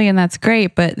naturally, and that's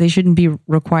great, but they shouldn't be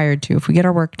required to. If we get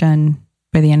our work done,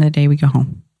 by the end of the day, we go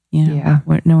home.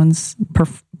 No one's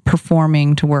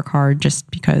performing to work hard just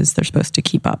because they're supposed to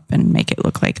keep up and make it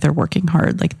look like they're working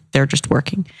hard. They're just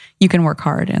working. You can work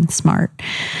hard and smart.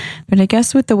 But I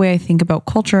guess with the way I think about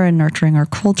culture and nurturing our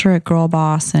culture at Girl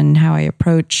Boss and how I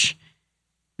approach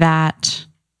that,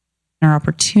 our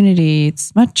opportunity,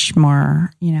 it's much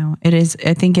more,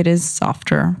 I think it is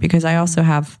softer, because I also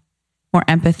have more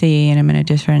empathy, and I'm in a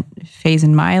different phase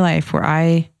in my life where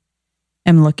I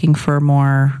am looking for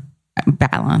more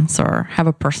balance or have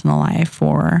a personal life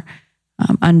or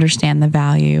understand the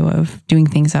value of doing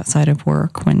things outside of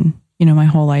work when, my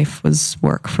whole life was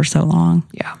work for so long.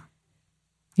 Yeah.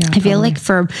 I feel like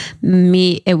for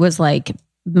me, it was like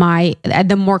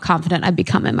the more confident I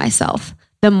become in myself,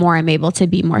 the more I'm able to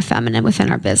be more feminine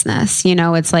within our business.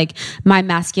 It's like my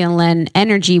masculine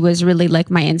energy was really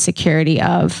like my insecurity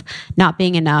of not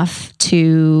being enough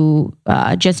to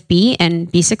just be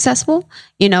and be successful.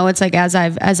 It's like as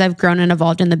I've grown and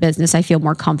evolved in the business, I feel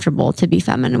more comfortable to be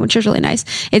feminine, which is really nice.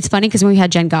 It's funny because when we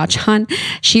had Jen Gotch on,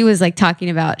 she was like talking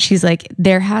about, she's like,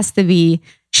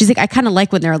 she's like, I kind of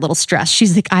like when they're a little stressed.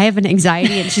 She's like, I have an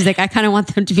anxiety, and she's like, I kind of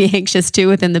want them to be anxious too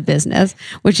within the business,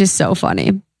 which is so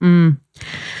funny.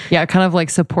 Yeah, kind of like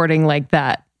supporting like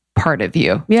that part of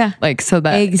you. Yeah. Like so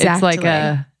that it's like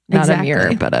not a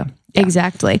mirror, but a... Yeah.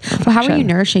 Exactly. Well, how are you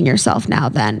nourishing yourself now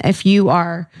then? If you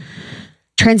are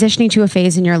transitioning to a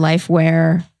phase in your life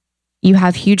where you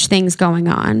have huge things going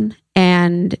on,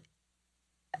 and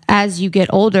as you get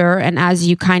older and as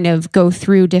you kind of go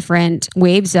through different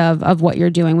waves of what you're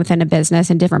doing within a business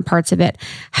and different parts of it,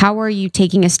 how are you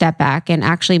taking a step back and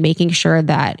actually making sure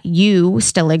that you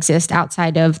still exist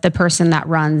outside of the person that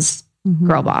runs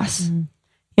Girl Boss? Mm-hmm.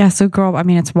 Yeah. So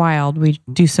it's wild. We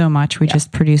do so much. We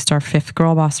just produced our 5th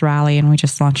Girl Boss rally, and we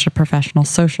just launched a professional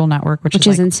social network, which is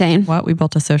like, insane. We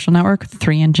built a social network with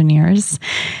 3 engineers.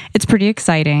 It's pretty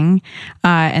exciting.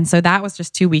 And so that was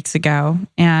just 2 weeks ago.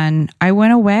 And I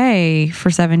went away for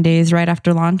 7 days right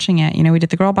after launching it. We did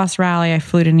the Girl Boss rally. I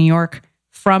flew to New York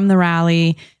from the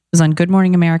rally, was on Good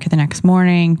Morning America the next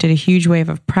morning, did a huge wave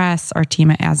of press. Our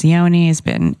team at Azioni has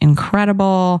been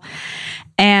incredible.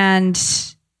 And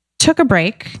took a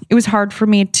break. It was hard for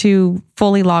me to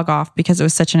fully log off because it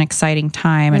was such an exciting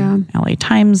time. And LA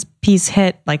Times piece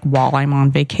hit like while I'm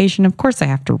on vacation. Of course I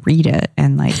have to read it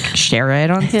and like share it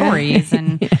on stories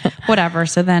and whatever.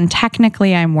 So then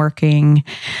technically I'm working,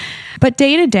 but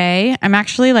day to day, I'm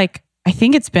actually like, I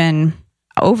think it's been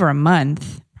over a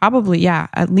month, probably,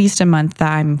 at least a month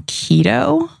that I'm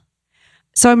keto.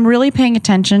 So I'm really paying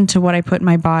attention to what I put in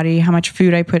my body, how much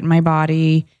food I put in my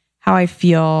body, how I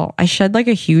feel. I shed like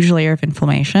a huge layer of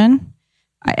inflammation.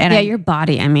 And your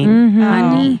body,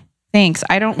 honey. Thanks.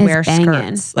 I don't wear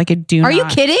skirts. Like I do Are you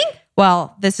kidding?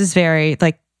 Well, this is very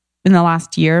like in the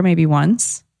last year, maybe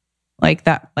once. Like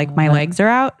that, like my legs are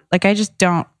out. Like I just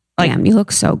don't like. Damn, you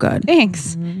look so good.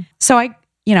 Thanks. Mm-hmm. So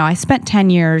I spent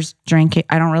 10 years drinking.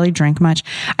 I don't really drink much.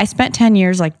 I spent 10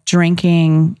 years like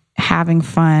drinking, having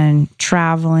fun,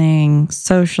 traveling,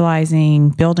 socializing,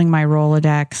 building my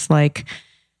Rolodex,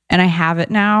 and I have it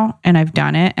now, and I've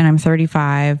done it, and I'm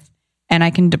 35, and I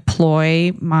can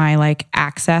deploy my like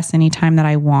access anytime that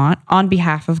I want on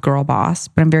behalf of Girl Boss,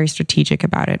 but I'm very strategic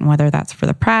about it. And whether that's for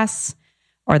the press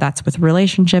or that's with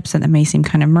relationships, and that may seem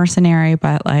kind of mercenary,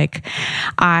 but like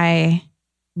I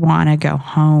want to go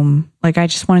home. Like I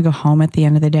just want to go home at the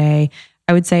end of the day.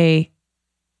 I would say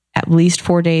at least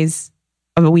 4 days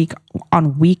of a week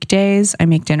on weekdays, I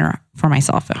make dinner for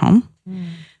myself at home.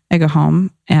 I go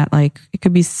home at like, it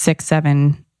could be 6,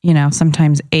 7,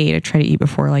 sometimes 8. I try to eat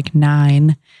before like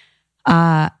 9.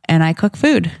 And I cook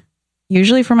food,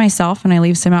 usually for myself, and I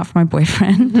leave some out for my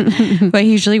boyfriend, but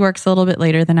he usually works a little bit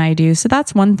later than I do. So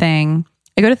that's one thing.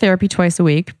 I go to therapy twice a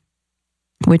week,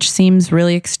 which seems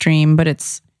really extreme, but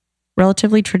it's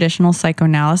relatively traditional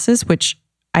psychoanalysis, which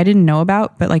I didn't know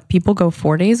about, but like people go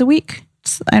 4 days a week.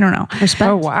 I don't know.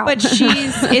 Respect. Oh, wow. But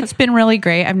it's been really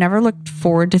great. I've never looked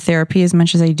forward to therapy as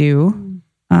much as I do.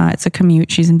 It's a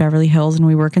commute. She's in Beverly Hills and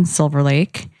we work in Silver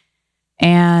Lake.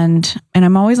 And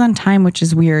I'm always on time, which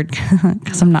is weird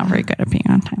because I'm not very good at being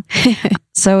on time.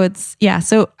 So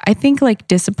I think like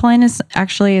discipline is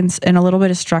actually and a little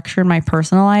bit of structure in my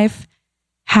personal life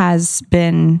has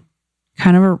been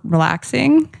kind of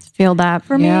relaxing. Feel that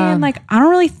for me. And like, I don't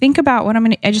really think about what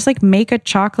I just like make a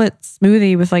chocolate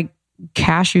smoothie with like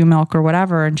cashew milk or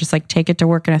whatever and just like take it to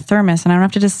work in a thermos, and I don't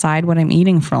have to decide what I'm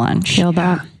eating for lunch. Feel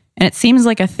that. And it seems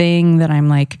like a thing that I'm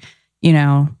like,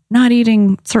 not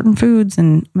eating certain foods.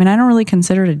 And I don't really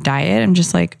consider it a diet. I'm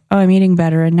just like, oh, I'm eating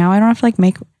better. And now I don't have to like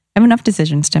I have enough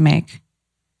decisions to make.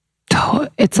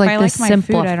 It's like the simplifying.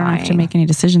 Food, I don't have to make any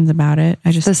decisions about it.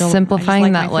 I just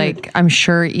simplifying that like I'm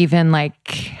sure even like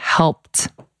helped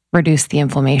reduce the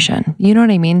inflammation. You know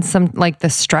what I mean? Some like the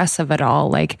stress of it all,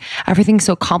 like everything's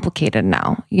so complicated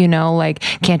now, like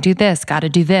can't do this, got to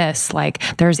do this. Like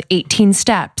there's 18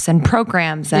 steps and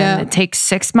programs and it takes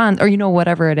 6 months or,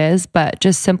 whatever it is, but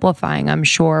just simplifying, I'm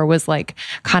sure was like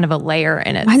kind of a layer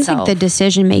in itself. I think the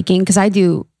decision making, cause I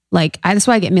do That's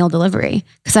why I get meal delivery,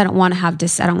 because I don't want to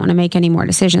I don't want to make any more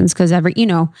decisions, because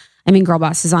Girl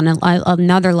Boss is on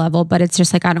another level, but it's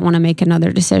just like, I don't want to make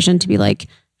another decision to be like,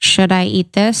 should I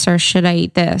eat this or should I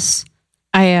eat this?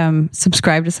 I am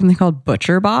subscribed to something called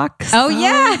Butcher Box. Oh,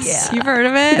 yes. You've heard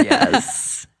of it?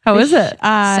 Yes. How is it?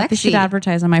 They should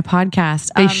advertise on my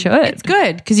podcast. They should. It's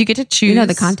good because you get to choose.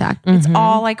 The contact. It's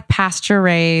all like pasture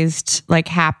raised, like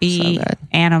happy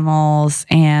animals,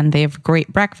 and they have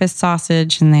great breakfast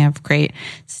sausage, and they have great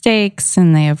steaks,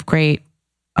 and they have great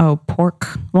pork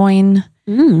loin,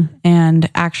 and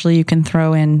actually you can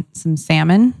throw in some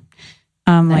salmon.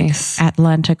 Nice. Like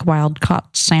Atlantic wild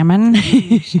caught salmon.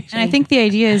 And I think the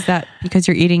idea is that because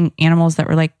you're eating animals that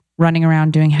were like running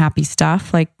around doing happy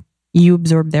stuff, like you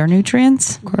absorb their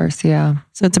nutrients. Of course, yeah.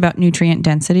 So it's about nutrient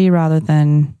density rather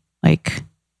than like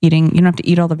eating. You don't have to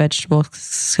eat all the vegetables.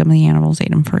 Some of the animals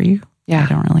ate them for you. Yeah. I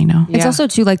don't really know. It's also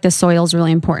too, like, the soil is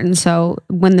really important. So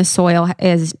when the soil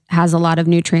has a lot of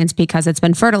nutrients because it's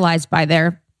been fertilized by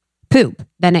their poop,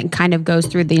 then it kind of goes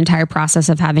through the entire process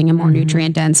of having a more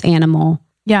nutrient dense animal.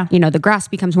 Yeah. The grass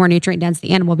becomes more nutrient dense.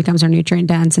 The animal becomes more nutrient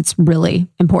dense. It's really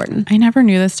important. I never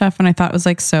knew this stuff, and I thought it was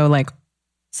like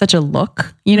such a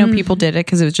look. People did it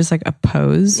because it was just like a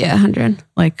pose. Yeah, 100.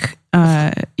 Like,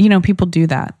 people do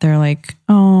that. They're like,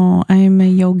 oh, I'm a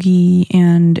yogi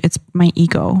and it's my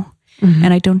ego.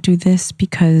 And I don't do this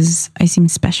because I seem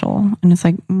special. And it's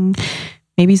like,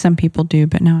 maybe some people do,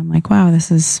 but now I'm like, wow,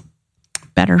 this is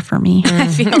better for me. I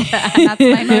feel that. That's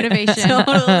my motivation.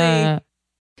 Totally.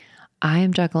 I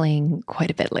am juggling quite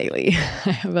a bit lately.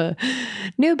 I have a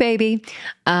new baby,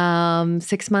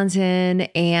 6 months in,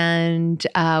 and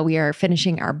we are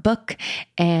finishing our book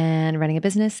and running a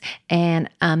business and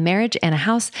a marriage and a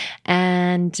house.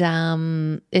 And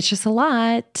it's just a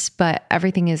lot, but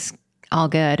everything is all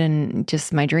good and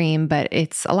just my dream, but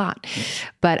it's a lot.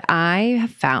 But I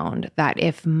have found that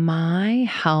if my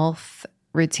health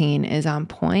routine is on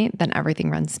point, then everything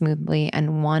runs smoothly.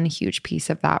 And one huge piece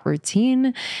of that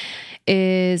routine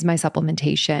is my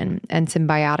supplementation. And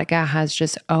Symbiotica has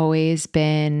just always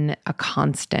been a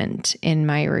constant in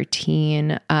my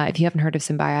routine. If you haven't heard of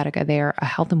Symbiotica, they are a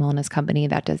health and wellness company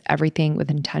that does everything with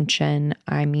intention.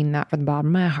 I mean that from the bottom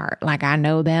of my heart. Like, I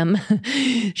know them.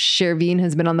 Sherveen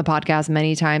has been on the podcast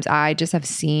many times. I just have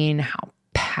seen how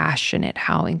passionate,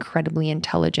 how incredibly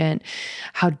intelligent,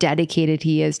 how dedicated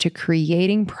he is to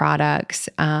creating products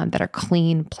that are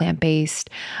clean, plant-based,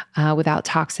 without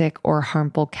toxic or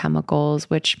harmful chemicals,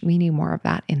 which we need more of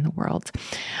that in the world.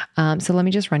 So let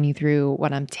me just run you through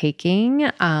what I'm taking.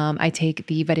 I take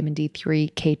the vitamin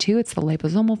D3 K2. It's the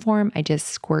liposomal form. I just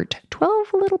squirt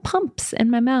 12 little pumps in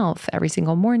my mouth every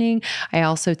single morning. I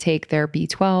also take their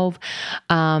B12.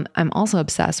 I'm also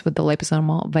obsessed with the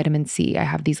liposomal vitamin C. I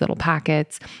have these little packets.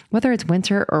 Whether it's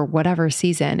winter or whatever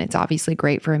season, it's obviously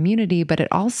great for immunity, but it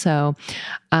also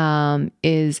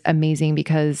is amazing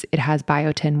because it has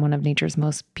biotin, one of nature's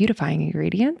most beautifying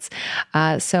ingredients.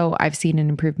 So I've seen an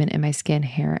improvement in my skin,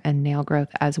 hair, and nail growth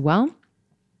as well.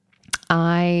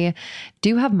 I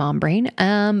do have mom brain,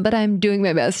 but I'm doing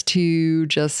my best to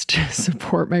just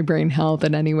support my brain health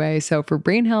in any way. So for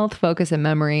brain health, focus, and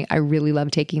memory, I really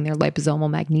love taking their liposomal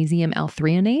magnesium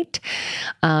L-threonate.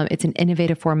 It's an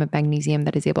innovative form of magnesium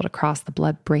that is able to cross the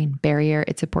blood-brain barrier.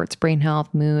 It supports brain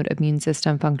health, mood, immune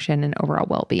system function, and overall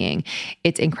well-being.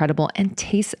 It's incredible and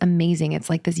tastes amazing. It's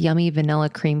like this yummy vanilla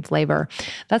cream flavor.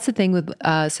 That's the thing with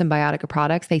Symbiotica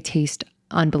products. They taste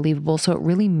unbelievable. So it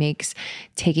really makes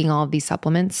taking all of these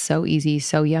supplements so easy,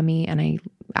 so yummy, and I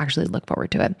actually look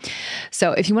forward to it.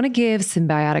 So if you want to give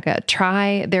Symbiotica a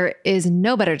try, there is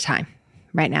no better time.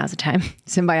 Right now is the time.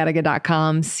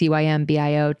 Symbiotica.com, CYMBIOTIKA.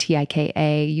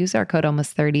 Use our code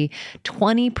almost30,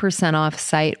 20% off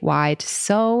site-wide.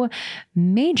 So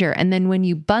major. And then when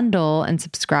you bundle and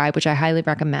subscribe, which I highly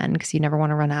recommend because you never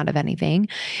want to run out of anything,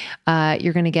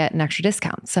 you're going to get an extra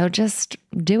discount. So just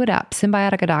do it up.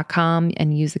 Symbiotica.com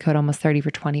and use the code almost30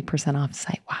 for 20% off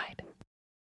site-wide.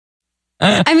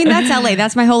 I mean, that's LA.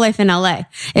 That's my whole life in LA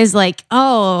is like,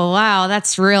 oh, wow,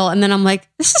 that's real. And then I'm like,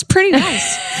 this is pretty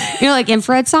nice. Like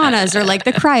infrared saunas or like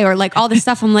the cryo or like all this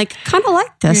stuff. I'm like, kind of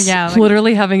like this. Yeah. Like,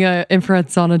 literally having an infrared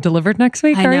sauna delivered next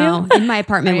week. I know. In my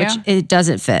apartment, which it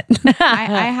doesn't fit.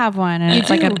 I have one and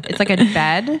it's like a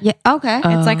bed. Yeah. Okay.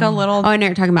 It's like a little I know what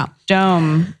you're talking about.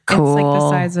 dome. Cool. It's like the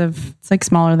size of, it's like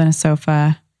smaller than a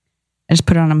sofa. I just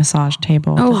put it on a massage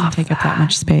table. It doesn't take up that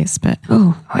much space, but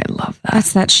oh, I love that.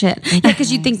 That's that shit. Yeah,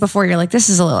 because you think before you're like, this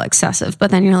is a little excessive,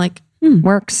 but then you're like,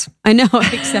 Works. I know,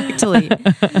 exactly.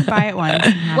 Buy it once.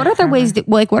 What are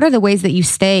the ways that you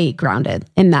stay grounded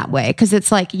in that way? Because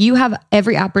it's like you have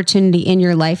every opportunity in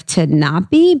your life to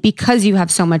not be, because you have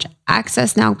so much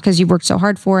access now, because you worked so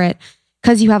hard for it,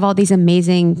 because you have all these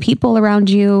amazing people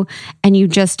around you, and you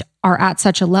just are at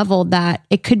such a level that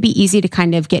it could be easy to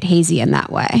kind of get hazy in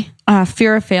that way.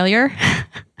 Fear of failure.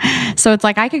 So it's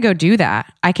like, I could go do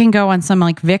that. I can go on some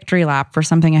like victory lap for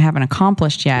something I haven't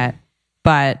accomplished yet,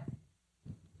 but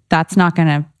that's not going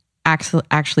to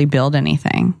actually build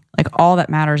anything. Like, all that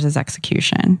matters is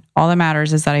execution. All that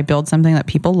matters is that I build something that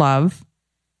people love,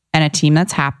 and a team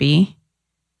that's happy,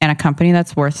 and a company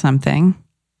that's worth something,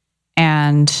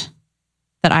 and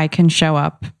that I can show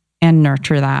up and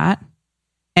nurture that.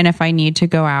 And if I need to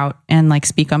go out and like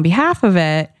speak on behalf of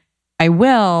it, I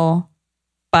will.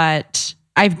 But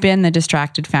I've been the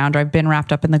distracted founder. I've been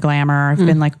wrapped up in the glamour. I've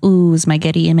been like, ooh, is my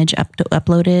Getty image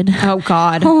uploaded? Oh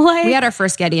God. Like, we had our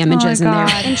first Getty images in there.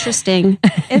 Interesting.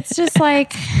 It's just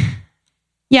like,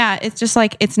 yeah, it's just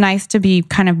like, it's nice to be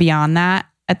kind of beyond that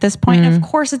at this point. Of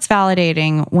course, it's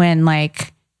validating when,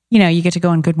 like, you know, you get to go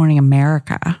on Good Morning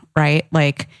America, right?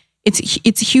 Like,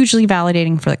 it's hugely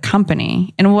validating for the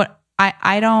company. And what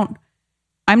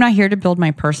I'm not here to build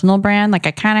my personal brand. Like,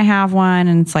 I kind of have one,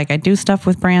 and it's like I do stuff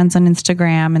with brands on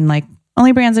Instagram, and like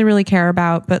only brands I really care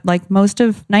about. But like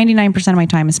 99% of my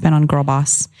time is spent on Girl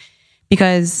Boss,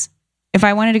 because if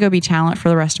I wanted to go be talent for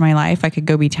the rest of my life, I could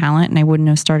go be talent and I wouldn't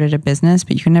have started a business,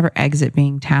 but you can never exit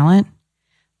being talent.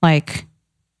 Like,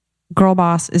 Girl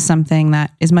Boss is something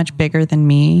that is much bigger than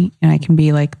me, and I can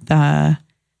be like the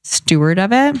steward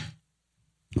of it.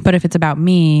 But if it's about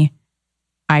me,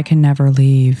 I can never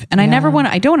leave. And I don't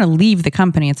want to leave the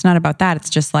company. It's not about that. It's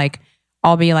just like,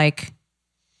 I'll be like,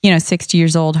 60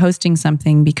 years old hosting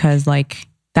something because like,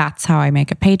 that's how I make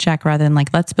a paycheck, rather than like,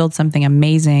 let's build something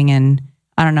amazing. And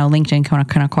I don't know, LinkedIn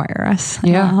can acquire us.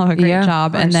 Yeah. I'll have a great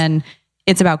job. And then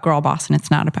it's about Girl Boss, and it's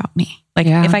not about me. Like,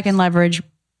 if I can leverage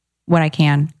what I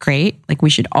can, great. Like, we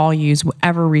should all use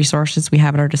whatever resources we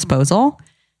have at our disposal,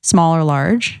 small or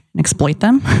large, and exploit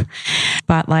them.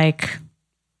 But like,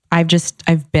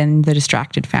 I've been the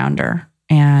distracted founder,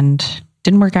 and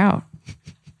didn't work out.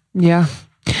 Yeah.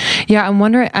 Yeah. I'm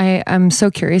wondering, I'm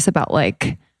so curious about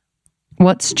like,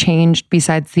 what's changed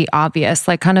besides the obvious,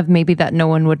 like kind of maybe that no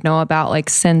one would know about, like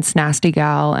since Nasty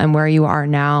Gal and where you are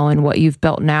now and what you've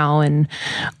built now. And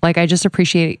like, I just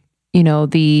appreciate,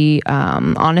 the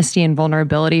honesty and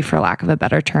vulnerability, for lack of a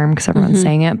better term, because everyone's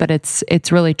saying it, but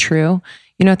it's really true,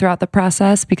 throughout the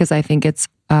process, because I think it's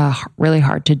really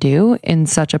hard to do in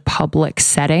such a public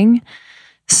setting.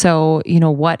 So,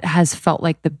 what has felt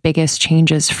like the biggest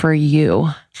changes for you?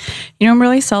 I'm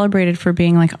really celebrated for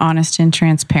being like honest and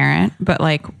transparent, but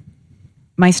like,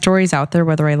 my story's out there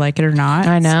whether I like it or not.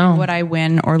 I know. So what I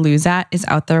win or lose at is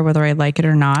out there whether I like it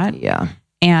or not. Yeah.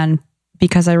 And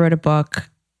because I wrote a book,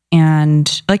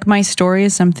 and like, my story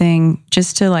is something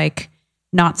just to like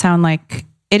not sound like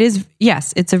it is.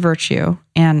 Yes, it's a virtue,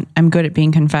 and I'm good at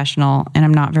being confessional, and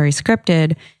I'm not very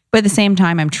scripted, but at the same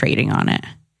time, I'm trading on it.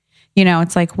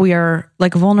 It's like, we are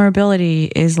like, vulnerability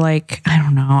is like, I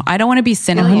don't know. I don't want to be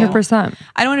cynical. 100%.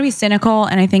 I don't want to be cynical.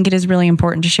 And I think it is really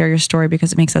important to share your story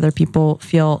because it makes other people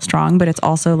feel strong, but it's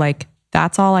also like,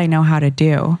 that's all I know how to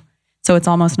do. So it's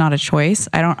almost not a choice.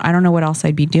 I don't know what else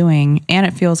I'd be doing. And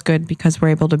it feels good because we're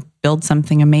able to build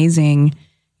something amazing.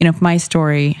 If my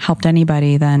story helped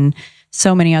anybody, then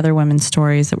so many other women's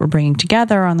stories that we're bringing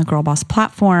together on the Girl Boss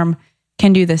platform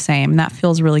can do the same. And that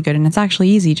feels really good. And it's actually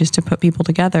easy just to put people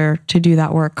together to do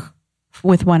that work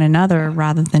with one another,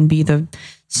 rather than be the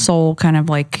sole kind of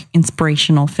like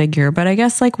inspirational figure. But I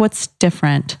guess like, what's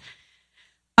different?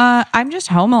 I'm just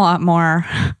home a lot more.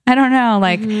 I don't know.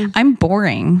 Like, I'm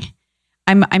boring.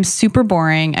 I'm super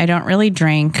boring. I don't really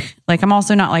drink. Like, I'm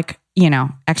also not like,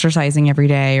 exercising every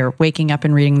day or waking up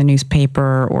and reading the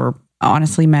newspaper or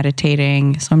honestly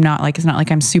meditating. So I'm not like, it's not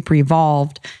like I'm super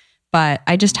evolved, but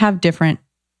I just have different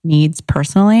needs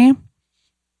personally.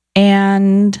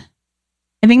 And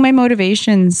I think my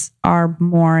motivations are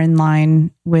more in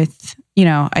line with,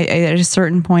 at a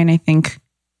certain point, I think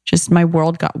just my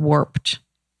world got warped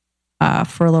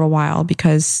for a little while,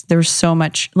 because there was so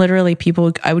much, literally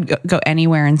people, I would go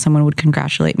anywhere and someone would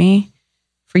congratulate me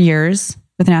for years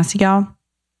with Nasty Gal.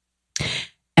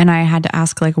 And I had to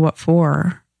ask like, what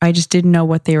for? I just didn't know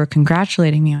what they were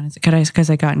congratulating me on. Is it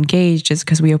because I got engaged? Is it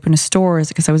because we opened a store?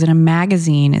 Is it because I was in a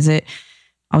magazine? Is it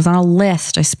I was on a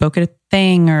list? I spoke at a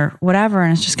thing or whatever.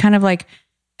 And it's just kind of like,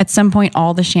 at some point,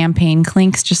 all the champagne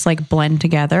clinks just like blend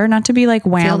together. Not to be like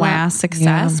wah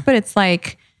success, but it's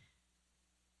like,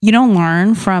 you don't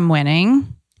learn from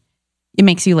winning. it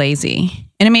makes you lazy.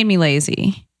 And it made me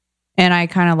lazy. And I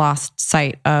kind of lost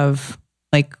sight of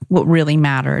like what really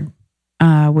mattered,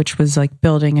 which was like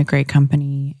building a great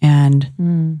company. And,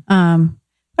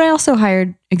 but I also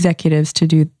hired executives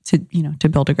to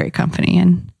build a great company.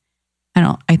 And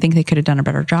I think they could have done a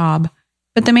better job.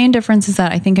 But the main difference is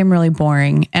that I think I'm really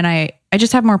boring and I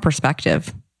just have more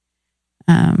perspective.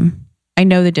 I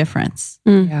know the difference.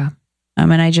 Yeah.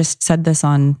 And I just said this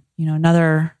on,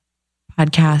 another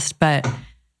podcast, but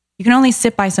you can only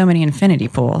sit by so many infinity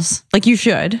pools. Like you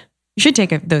should take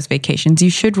those vacations. You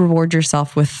should reward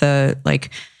yourself with the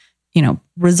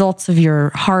results of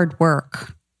your hard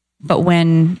work. But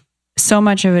when so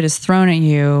much of it is thrown at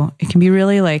you, it can be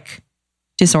really like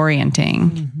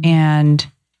disorienting, and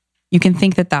you can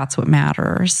think that that's what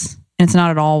matters, and it's not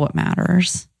at all what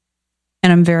matters.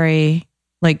 And I'm very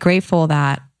like grateful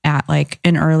that at like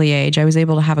an early age, I was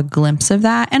able to have a glimpse of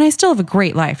that. And I still have a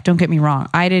great life. Don't get me wrong.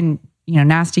 I didn't,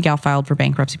 Nasty Gal filed for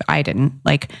bankruptcy, but I didn't.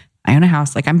 Like, I own a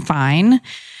house, like I'm fine.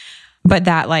 But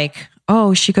that like,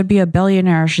 oh, she could be a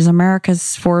billionaire. She's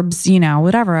America's Forbes,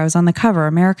 whatever. I was on the cover,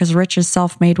 America's richest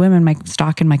self-made women. My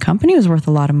stock in my company was worth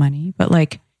a lot of money. But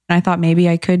like, and I thought maybe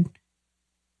I could,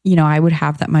 I would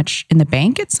have that much in the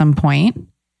bank at some point.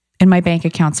 And my bank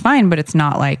account's fine, but it's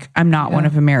not like I'm not one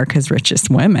of America's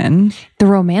richest women. The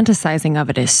romanticizing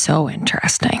of it is so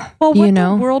interesting. Well, what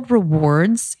the world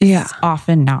rewards is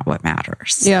often not what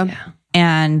matters. Yeah.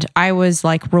 And I was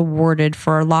like rewarded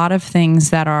for a lot of things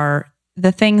that are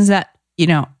the things that,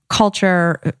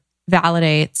 culture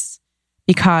validates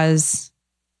because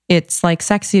it's like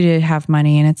sexy to have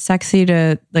money and it's sexy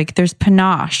to like, there's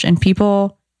panache, and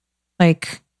people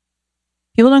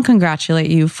don't congratulate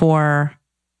you for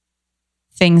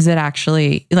things that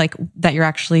actually like that you're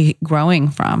actually growing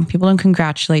from. People don't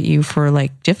congratulate you for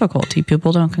like difficulty.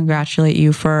 People don't congratulate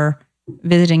you for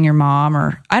visiting your mom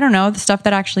or I don't know, the stuff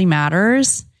that actually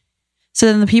matters. So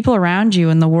then the people around you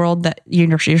in the world that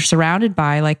you're surrounded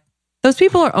by, like those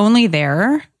people are only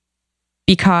there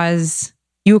because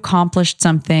you accomplished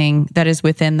something that is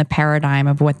within the paradigm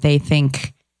of what they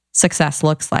think success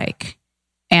looks like.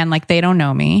 And like, they don't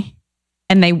know me.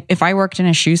 And if I worked in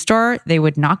a shoe store, they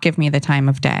would not give me the time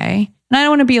of day. And I don't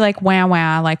want to be like,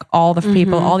 wah, like all the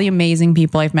people, all the amazing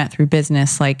people I've met through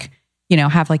business, like,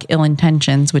 have like ill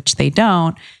intentions, which they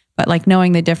don't, but like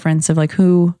knowing the difference of like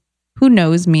who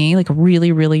knows me, like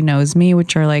really, really knows me,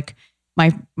 which are like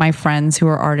my friends who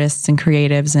are artists and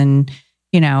creatives and,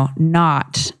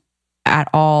 not at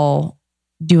all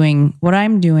doing what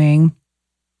I'm doing,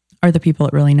 are the people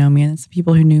that really know me. And it's the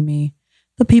people who knew me.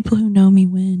 The people who know me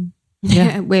win.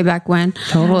 Yeah, way back when.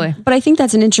 Totally. But I think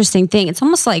that's an interesting thing. It's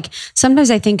almost like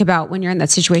sometimes I think about when you're in that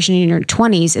situation in your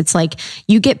 20s, it's like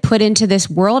you get put into this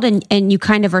world and you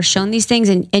kind of are shown these things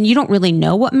and you don't really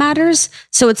know what matters.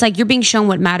 So it's like you're being shown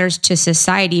what matters to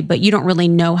society, but you don't really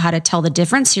know how to tell the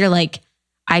difference. So you're like,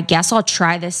 I guess I'll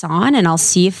try this on and I'll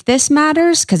see if this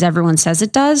matters because everyone says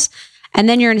it does. And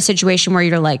then you're in a situation where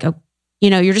you're like,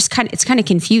 you're just it's kind of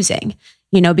confusing.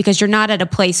 Because you're not at a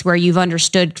place where you've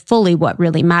understood fully what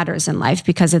really matters in life,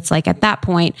 because it's like at that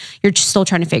point, you're just still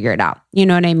trying to figure it out. You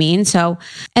know what I mean? So,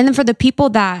 and then for the people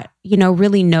that,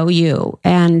 really know you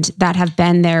and that have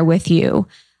been there with you,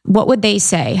 what would they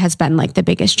say has been like the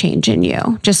biggest change in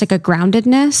you? Just like a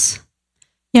groundedness?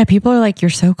 Yeah. People are like, you're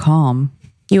so calm.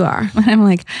 You are. I'm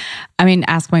like,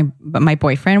 ask my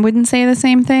boyfriend wouldn't say the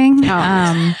same thing.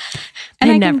 And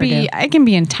I can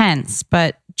be intense,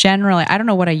 but generally, I don't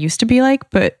know what I used to be like,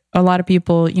 but a lot of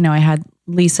people, I had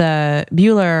Lisa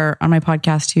Bueller on my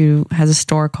podcast who has a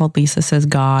store called Lisa Says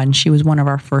God, and she was one of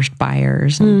our first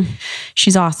buyers. And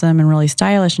she's awesome and really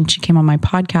stylish. And she came on my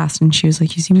podcast and she was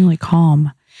like, you seem really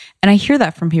calm. And I hear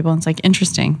that from people and it's like,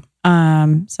 interesting.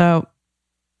 So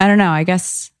I don't know, I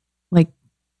guess like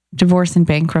divorce and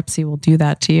bankruptcy will do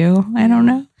that to you. I don't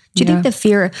know. Do you think the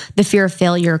fear of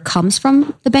failure comes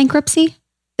from the bankruptcy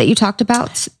that you talked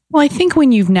about? Well, I think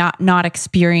when you've not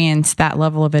experienced that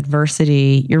level of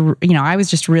adversity, I was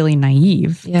just really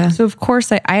naive. Yeah. So of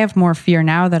course I have more fear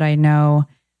now that I know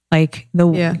like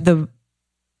the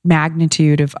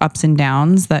magnitude of ups and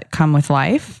downs that come with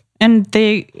life. And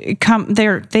they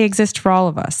exist for all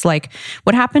of us. Like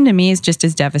what happened to me is just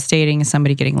as devastating as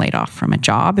somebody getting laid off from a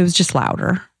job. It was just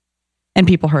louder and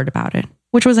people heard about it,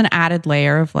 which was an added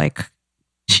layer of like,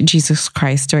 Jesus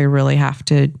Christ, do I really have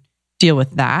to deal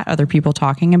with that? Other people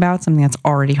talking about something that's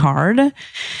already hard,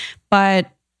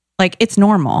 but like it's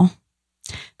normal.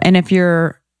 And if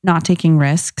you're not taking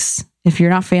risks, if you're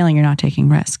not failing, you're not taking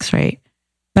risks, right?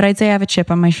 But I'd say I have a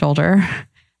chip on my shoulder.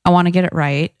 I want to get it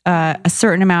right. A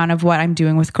certain amount of what I'm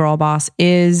doing with Girl Boss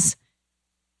is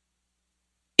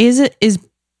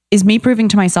is me proving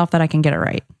to myself that I can get it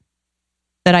right.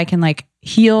 That I can like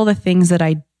heal the things that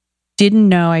I didn't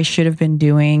know I should have been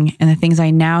doing and the things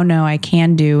I now know I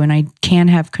can do and I can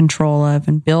have control of,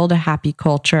 and build a happy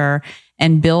culture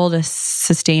and build a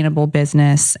sustainable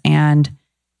business and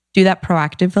do that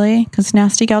proactively, because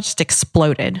Nasty Gal just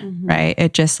exploded, right?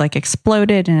 It just like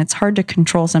exploded, and it's hard to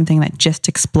control something that just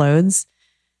explodes.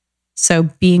 So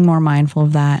being more mindful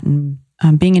of that and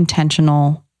being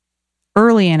intentional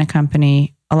early in a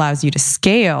company allows you to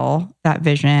scale that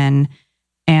vision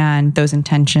and those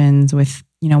intentions with,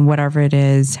 you know, whatever it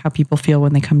is, how people feel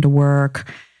when they come to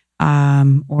work,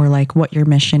 or like what your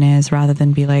mission is, rather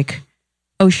than be like,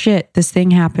 oh shit, this thing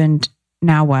happened.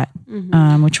 Now what?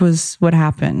 Which was what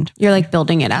happened. You're like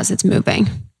building it as it's moving,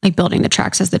 like building the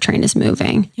tracks as the train is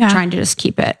moving, trying to just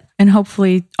keep it. And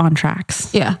hopefully on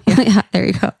tracks. Yeah. Yeah. There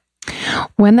you go.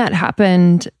 When that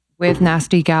happened with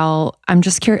Nasty Gal, I'm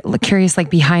just curious,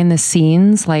 like behind the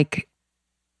scenes, like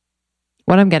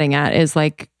what I'm getting at is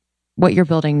like what you're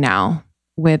building now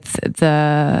with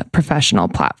the professional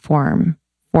platform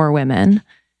for women.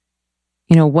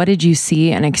 You know, what did you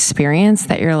see and experience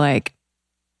that you're like,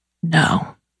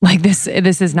 no, like this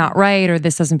is not right, or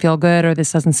this doesn't feel good, or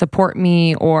this doesn't support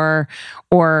me or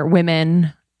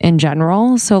women in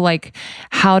general. So like,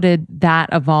 how did that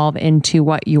evolve into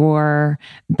what you're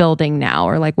building now,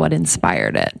 or like what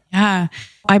inspired it? Yeah.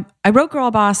 I wrote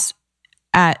Girl Boss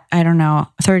at, I don't know,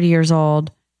 30 years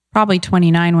old, probably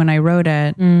 29 when I wrote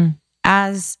it,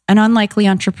 as an unlikely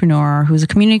entrepreneur who's a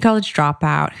community college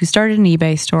dropout who started an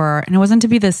eBay store. And it wasn't to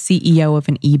be the CEO of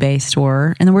an eBay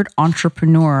store. And the word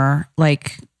entrepreneur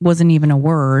like wasn't even a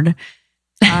word.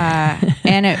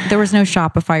 And there was no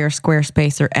Shopify or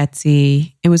Squarespace or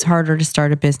Etsy. It was harder to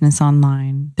start a business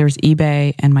online. There was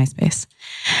eBay and MySpace.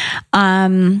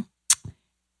 And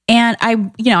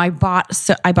I bought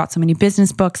so many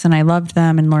business books and I loved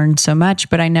them and learned so much,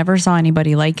 but I never saw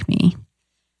anybody like me.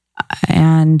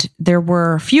 And there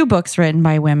were a few books written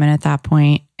by women at that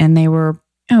point, and they were,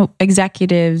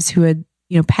 executives who had,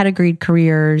 pedigreed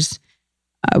careers,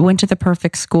 went to the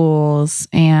perfect schools.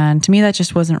 And to me, that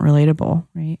just wasn't relatable,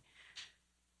 right?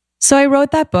 So I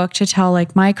wrote that book to tell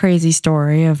like my crazy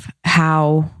story of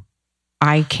how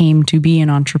I came to be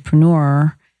an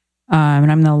entrepreneur.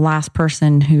 And I'm the last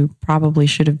person who probably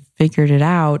should have figured it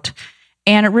out.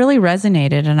 And it really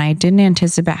resonated, and I didn't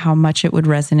anticipate how much it would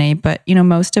resonate. But,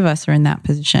 most of us are in that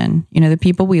position. The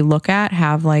people we look at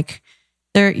have like,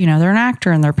 they're an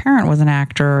actor and their parent was an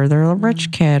actor, or they're a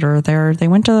rich kid, or they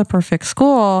went to the perfect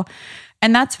school,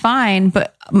 and that's fine.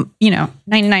 But,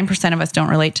 99% of us don't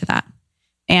relate to that.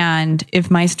 And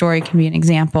if my story can be an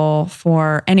example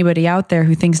for anybody out there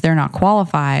who thinks they're not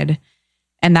qualified,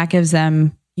 and that gives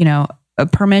them, a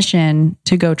permission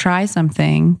to go try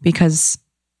something because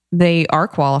they are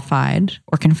qualified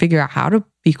or can figure out how to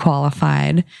be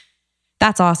qualified,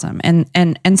 that's awesome. And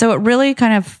so it really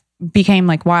kind of became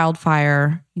like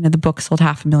wildfire. The book sold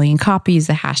 500,000 copies.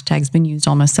 The hashtag's been used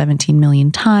almost 17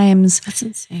 million times. That's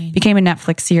insane. Became a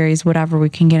Netflix series, whatever, we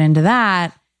can get into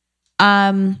that.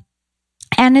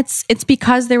 And it's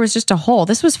because there was just a hole.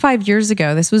 This was 5 years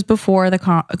ago. This was before the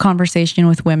conversation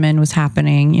with women was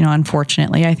happening.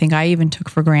 Unfortunately, I think I even took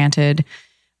for granted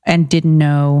and didn't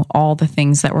know all the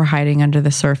things that were hiding under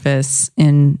the surface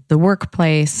in the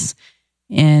workplace,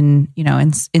 in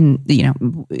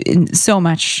so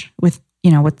much with,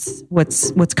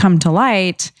 what's come to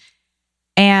light.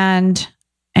 And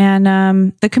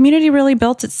the community really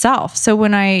built itself. So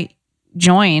when I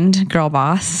joined Girl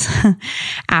Boss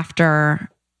after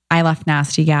I left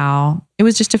Nasty Gal, it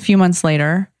was just a few months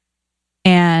later.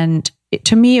 And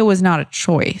to me, it was not a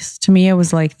choice. To me, it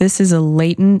was like, this is a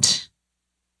latent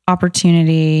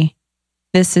opportunity.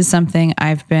 This is something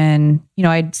I've been,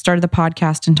 I started the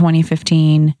podcast in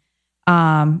 2015,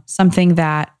 something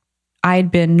that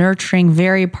I'd been nurturing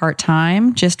very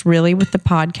part-time, just really with the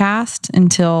podcast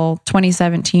until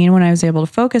 2017 when I was able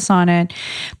to focus on it.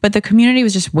 But the community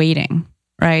was just waiting,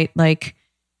 right? Like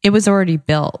it was already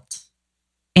built,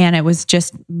 and it's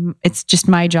just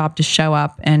my job to show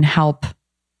up and help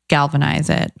galvanize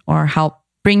it, or help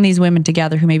bring these women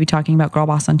together who may be talking about Girl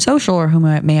Boss on social, or who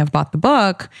may have bought the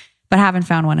book, but haven't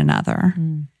found one another.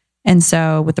 And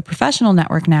so with the professional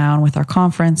network now, and with our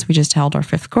conference, we just held our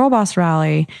 5th Girl Boss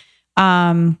rally.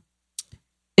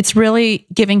 It's really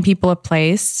giving people a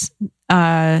place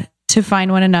to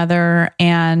find one another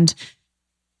and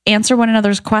answer one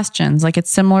another's questions. Like it's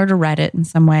similar to Reddit in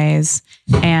some ways,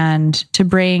 and to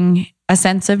bring a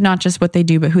sense of not just what they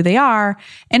do, but who they are.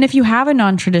 And if you have a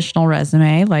non-traditional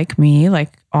resume, like me,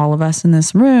 like all of us in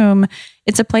this room,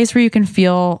 it's a place where you can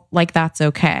feel like that's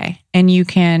okay. And you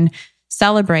can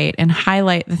celebrate and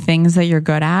highlight the things that you're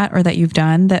good at or that you've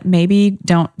done that maybe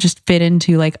don't just fit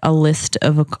into like a list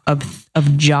of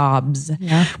jobs,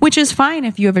 which is fine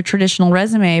if you have a traditional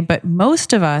resume, but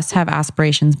most of us have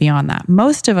aspirations beyond that.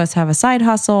 Most of us have a side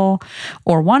hustle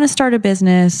or want to start a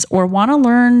business or want to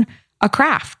learn a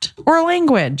craft or a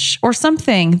language or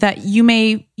something that you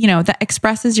may, that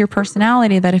expresses your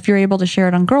personality, that if you're able to share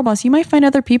it on Girl Boss, you might find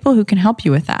other people who can help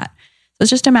you with that. So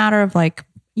it's just a matter of like,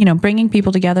 bringing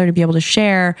people together to be able to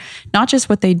share not just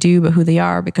what they do, but who they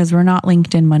are, because we're not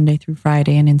LinkedIn Monday through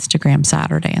Friday and Instagram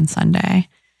Saturday and Sunday.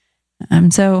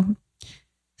 So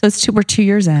we're 2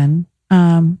 years in.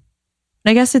 I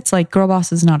guess it's like Girl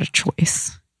Boss is not a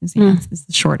choice is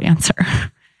the short answer.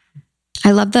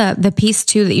 I love the piece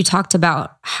too that you talked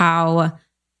about how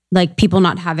like people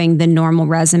not having the normal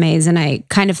resumes. And I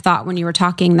kind of thought when you were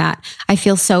talking that I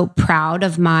feel so proud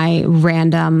of my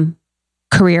random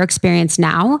career experience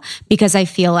now because I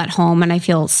feel at home and I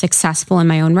feel successful in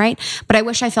my own right. But I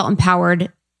wish I felt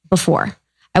empowered before.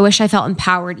 I wish I felt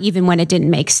empowered even when it didn't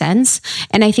make sense.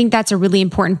 And I think that's a really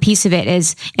important piece of it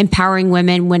is empowering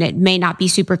women when it may not be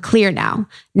super clear now.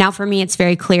 Now for me, it's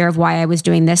very clear of why I was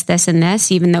doing this, this, and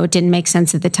this, even though it didn't make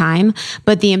sense at the time.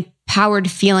 But the empowered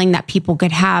feeling that people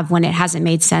could have when it hasn't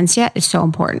made sense yet is so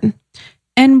important.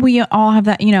 And we all have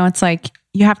that, it's like,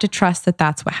 you have to trust that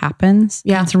that's what happens.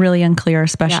 Yeah. It's really unclear,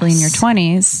 especially in your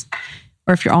 20s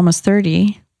or if you're almost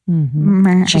 30. Mm-hmm.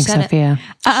 Thanks, Sophia.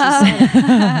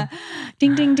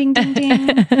 Ding, ding, ding, ding,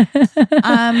 ding.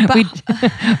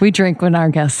 But we drink when our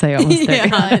guests say almost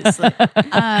 30. Honestly.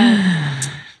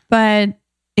 But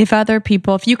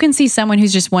if you can see someone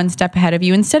who's just one step ahead of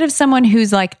you, instead of someone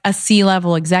who's like a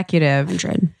C-level executive,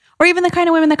 100. Or even the kind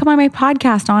of women that come on my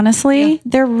podcast, honestly,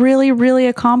 they're really, really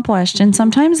accomplished. And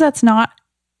sometimes that's not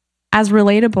as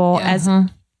relatable as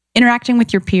interacting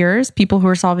with your peers, people who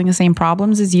are solving the same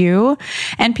problems as you,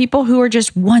 and people who are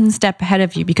just one step ahead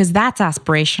of you, because that's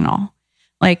aspirational.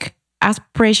 Like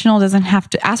aspirational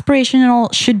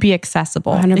should be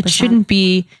accessible. 100%. It shouldn't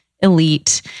be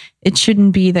elite. It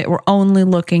shouldn't be that we're only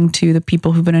looking to the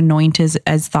people who've been anointed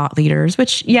as thought leaders,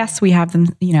 which yes, we have them,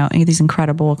 these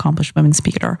incredible accomplished women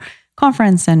speak at our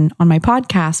conference and on my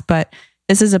podcast, but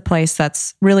this is a place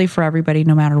that's really for everybody,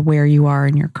 no matter where you are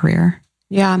in your career.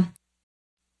 Yeah.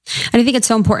 And I think it's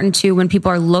so important too, when people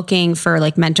are looking for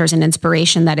like mentors and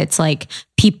inspiration, that it's like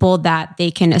people that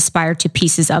they can aspire to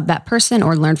pieces of that person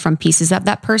or learn from pieces of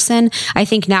that person. I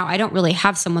think now I don't really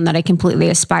have someone that I completely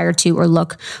aspire to or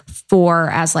look for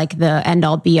as like the end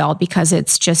all be all, because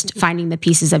it's just finding the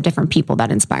pieces of different people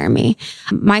that inspire me.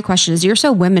 My question is, you're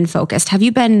so women focused. Have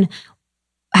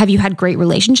you had great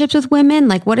relationships with women?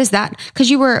 Like, what is that?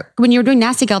 Because when you were doing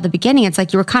Nasty Gal at the beginning, it's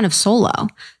like you were kind of solo.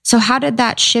 So how did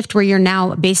that shift where you're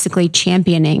now basically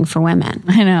championing for women?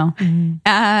 I know.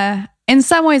 Mm-hmm. In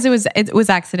some ways it was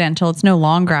accidental. It's no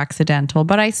longer accidental,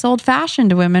 but I sold fashion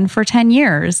to women for 10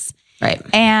 years. Right.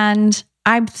 And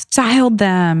I styled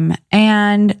them,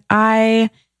 and I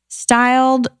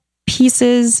styled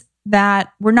pieces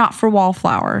that were not for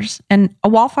wallflowers. And a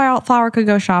wallflower could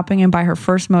go shopping and buy her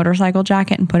first motorcycle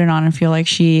jacket and put it on and feel like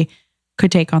she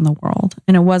could take on the world.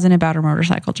 And it wasn't about her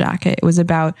motorcycle jacket. It was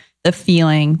about the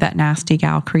feeling that Nasty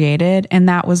Gal created. And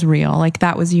that was real. Like,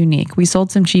 that was unique. We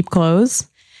sold some cheap clothes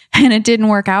and it didn't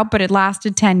work out, but it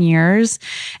lasted 10 years.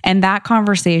 And that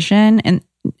conversation and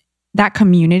that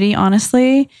community,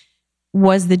 honestly,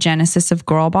 was the genesis of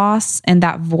Girl Boss. And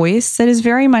that voice that is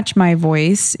very much my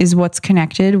voice is what's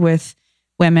connected with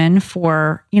women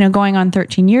for, going on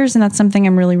 13 years. And that's something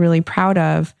I'm really, really proud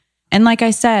of. And like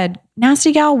I said,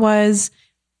 Nasty Gal was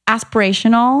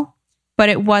aspirational, but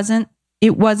it wasn't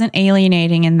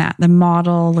alienating in that the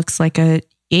model looks like a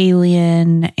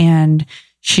alien and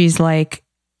she's like,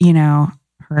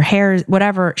 her hair,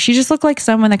 whatever. She just looked like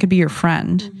someone that could be your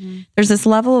friend. Mm-hmm. There's this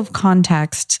level of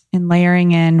context in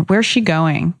layering in, where's she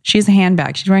going? She has a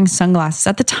handbag. She's wearing sunglasses.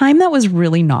 At the time, that was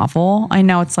really novel. I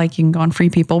know it's like you can go on Free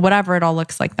People, whatever. It all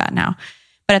looks like that now.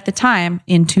 But at the time,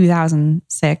 in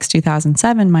 2006,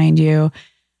 2007, mind you,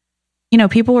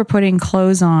 people were putting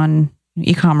clothes on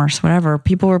e-commerce, whatever.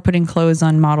 People were putting clothes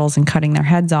on models and cutting their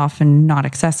heads off and not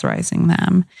accessorizing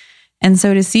them. And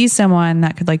so to see someone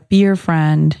that could like be your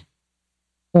friend,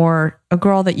 or a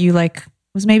girl that you like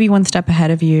was maybe one step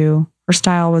ahead of you, her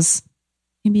style was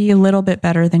maybe a little bit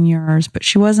better than yours, but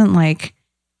she wasn't like,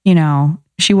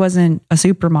 she wasn't a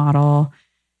supermodel,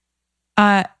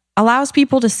 allows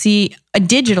people to see,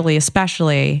 digitally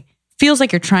especially, feels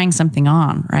like you're trying something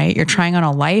on, right? You're trying on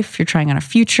a life, you're trying on a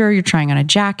future, you're trying on a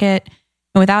jacket.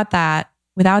 And without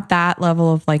that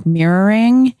level of like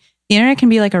mirroring, the internet can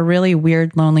be like a really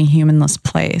weird, lonely, humanless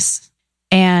place.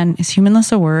 And is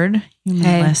humanless a word?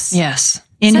 Humanless. Yes.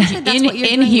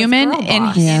 Inhuman.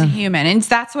 And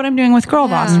that's what I'm doing with Girl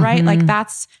Boss, right? Like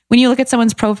that's when you look at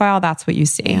someone's profile, that's what you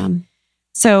see. Yeah.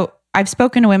 So I've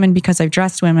spoken to women because I've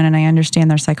dressed women and I understand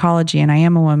their psychology, and I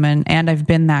am a woman, and I've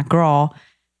been that girl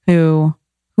who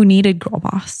needed Girl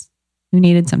Boss, who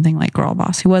needed something like Girl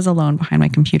Boss, who was alone behind my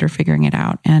computer figuring it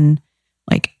out. And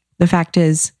like the fact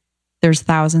is, there's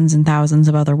thousands and thousands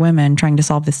of other women trying to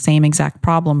solve the same exact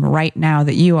problem right now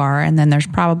that you are. And then there's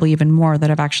probably even more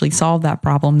that have actually solved that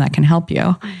problem that can help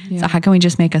you. Yeah. So how can we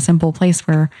just make a simple place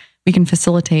where we can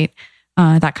facilitate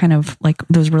that kind of like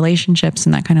those relationships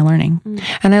and that kind of learning?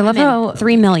 And I love how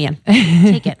 3 million.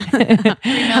 Take it.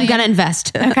 I'm going to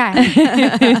invest. Okay.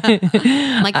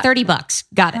 Like $30.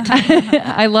 Got it.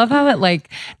 I love how it like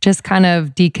just kind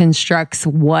of deconstructs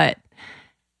what,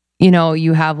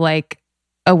 you have like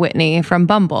a Whitney from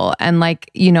Bumble, and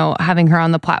like, having her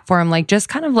on the platform, like just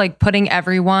kind of like putting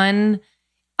everyone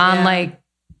on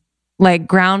like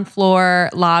ground floor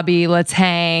lobby, let's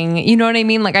hang. You know what I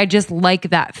mean? Like, I just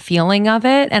like that feeling of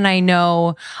it. And I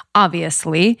know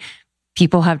obviously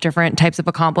people have different types of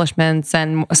accomplishments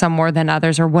and some more than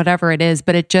others or whatever it is,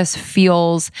 but it just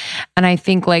feels, and I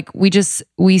think like we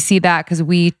see that because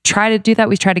we try to do that.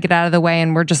 We try to get out of the way,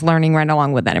 and we're just learning right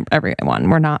along with that.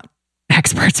 Everyone, we're not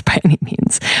experts by any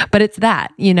means, but it's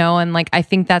that, and like, I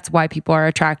think that's why people are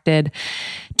attracted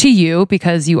to you,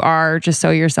 because you are just so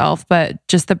yourself, but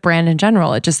just the brand in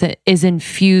general, it just is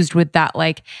infused with that,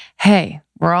 like, hey,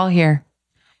 we're all here.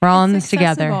 We're all in this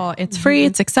together. It's free.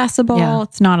 It's accessible. Yeah.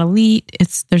 It's not elite.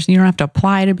 You don't have to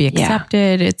apply to be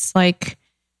accepted. Yeah. It's like,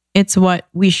 it's what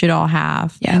we should all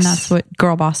have. Yes. And that's what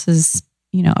Girl Boss is,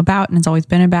 about. And it's always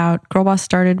been about. Girl Boss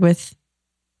started with,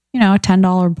 a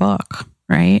 $10 book,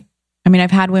 right? I mean,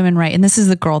 I've had women write, and this is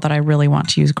the girl that I really want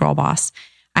to use Girl Boss.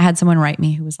 I had someone write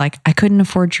me who was like, I couldn't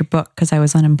afford your book because I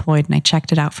was unemployed, and I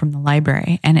checked it out from the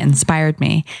library and it inspired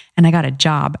me, and I got a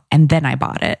job, and then I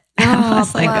bought it. I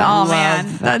was like, oh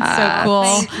man, that's so cool.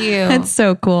 Thank you. That's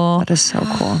so cool. That is so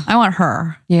cool. I want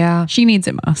her. Yeah. She needs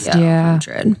it most. Yeah.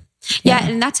 100. Yeah.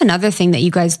 And that's another thing that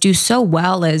you guys do so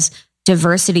well is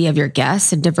diversity of your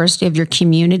guests and diversity of your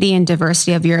community and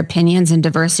diversity of your opinions and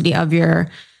diversity of your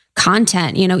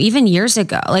content. Even years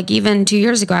ago, like even 2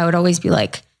 years ago, I would always be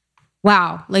like,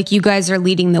 wow, like you guys are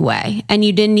leading the way, and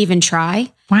you didn't even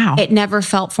try. Wow. It never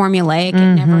felt formulaic.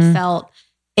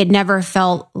 It never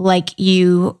felt like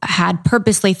you had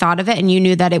purposely thought of it and you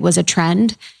knew that it was a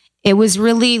trend. It was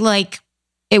really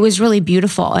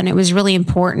beautiful, and it was really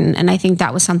important. And I think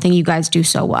that was something you guys do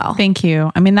so well. Thank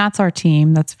you. I mean, that's our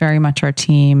team. That's very much our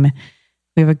team.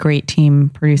 We have a great team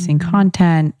producing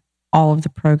content, all of the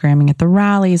programming at the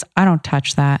rallies. I don't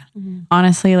touch that.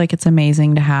 Honestly, like it's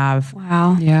amazing to have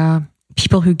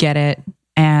people who get it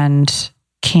and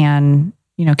can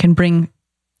bring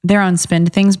their own spin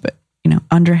to things, but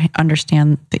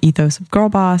understand the ethos of Girl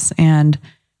Boss and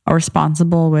are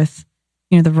responsible with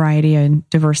the variety and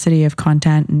diversity of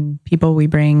content and people we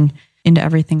bring into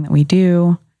everything that we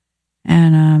do.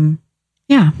 And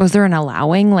was there an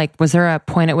allowing, like, was there a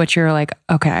point at which you're like,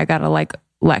 okay, I gotta like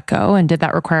let go? And did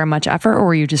that require much effort, or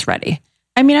were you just ready?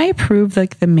 I mean, I approve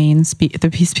like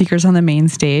the speakers on the main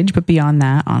stage, but beyond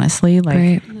that, honestly,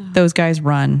 like those guys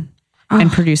run and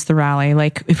produce the rally.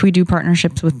 Like if we do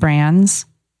partnerships with brands,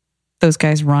 those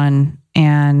guys run.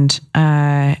 And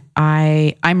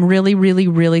I'm really, really,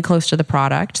 really close to the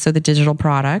product. So the digital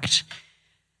product,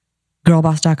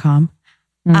 girlboss.com.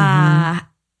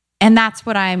 And that's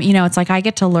what it's like I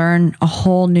get to learn a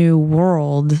whole new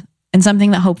world and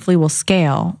something that hopefully will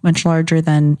scale much larger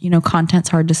than, content's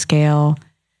hard to scale.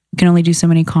 We can only do so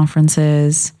many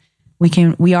conferences.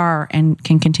 We are and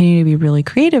can continue to be really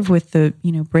creative with the,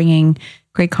 bringing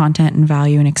great content and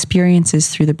value and experiences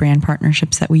through the brand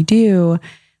partnerships that we do.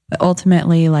 But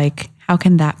ultimately, like, how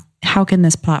can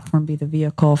this platform be the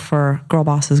vehicle for Girl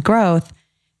Boss's growth?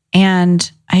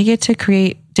 And I get to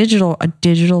create a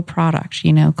digital product.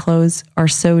 Clothes are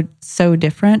so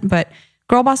different, but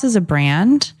Girl Boss is a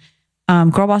brand.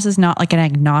 Girl Boss is not like an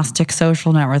agnostic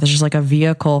social network. There's just like a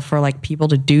vehicle for like people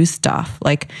to do stuff.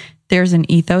 Like there's an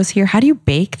ethos here. How do you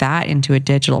bake that into a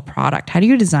digital product? How do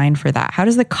you design for that? How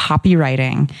does the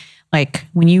copywriting, like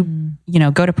when you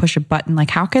go to push a button, like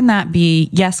how can that be,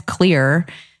 yes, clear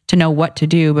to know what to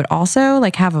do, but also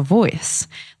like have a voice?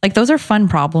 Like those are fun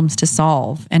problems to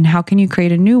solve. And how can you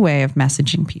create a new way of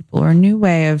messaging people or a new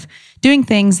way of doing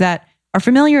things that are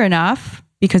familiar enough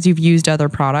because you've used other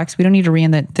products? We don't need to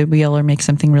reinvent the wheel or make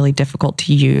something really difficult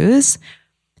to use,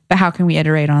 but how can we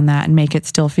iterate on that and make it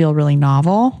still feel really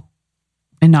novel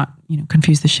and not,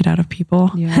 confuse the shit out of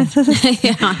people? Yeah,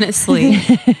 honestly.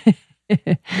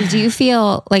 Do you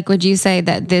feel like, would you say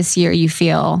that this year you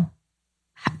feel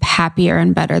happier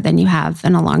and better than you have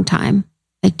in a long time?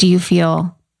 Like, do you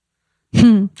feel...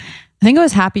 I think I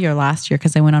was happier last year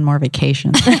because I went on more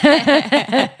vacations.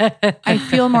 I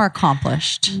feel more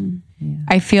accomplished. Yeah.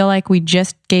 I feel like we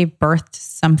just gave birth to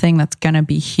something that's going to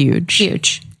be huge.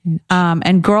 Huge.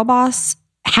 And Girl Boss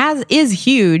is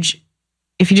huge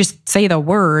if you just say the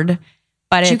word.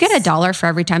 But you get $1 for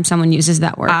every time someone uses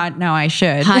that word. No, I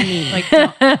should. Honey.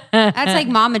 That's like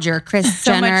Momager, Kris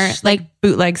Jenner. Much, like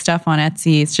bootleg stuff on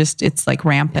Etsy. It's like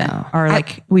rampant. Yeah. Or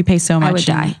like we pay so much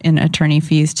in attorney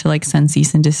fees to like send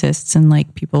cease and desists and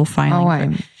like people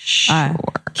filing. I'm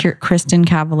sure. Kristen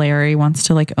Cavallari wants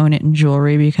to like own it in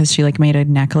jewelry because she like made a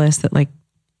necklace that like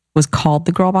was called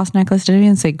the Girl Boss necklace. Didn't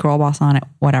even say Girl Boss on it.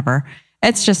 Whatever.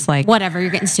 It's just like whatever.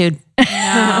 You're getting sued. No,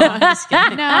 I'm just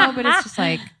kidding. No, but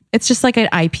it's just like an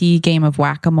IP game of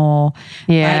whack-a-mole.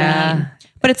 Yeah. I mean,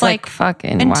 but it's like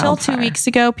fucking until wildfire. 2 weeks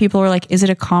ago, people were like, is it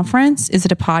a conference? Is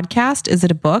it a podcast? Is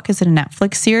it a book? Is it a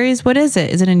Netflix series? What is it?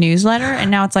 Is it a newsletter?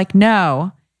 And now it's like,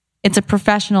 no, it's a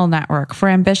professional network for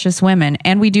ambitious women.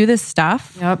 And we do this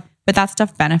stuff, but that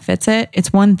stuff benefits it.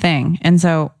 It's one thing. And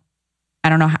so I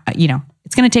don't know how,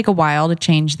 it's going to take a while to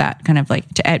change that kind of like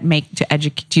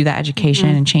do that education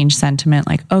and change sentiment.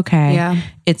 Like, okay,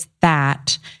 it's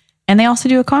that. And they also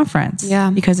do a conference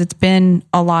because it's been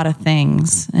a lot of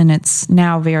things and it's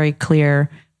now very clear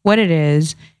what it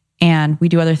is. And we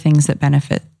do other things that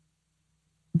benefit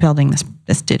building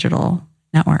this digital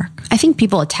network. I think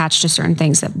people attach to certain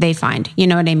things that they find, you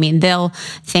know what I mean? They'll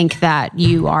think that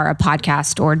you are a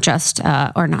podcast or just,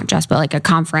 or not just, but like a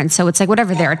conference. So it's like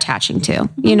whatever they're attaching to,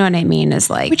 you know what I mean? Is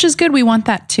like, which is good. We want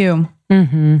that too.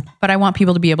 Mm-hmm. But I want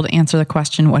people to be able to answer the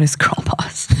question, what is Girl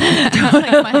Boss?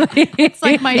 It's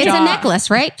like my it's job. a necklace,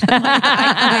 right? Right.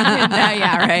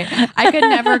 I could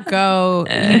never go,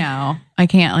 I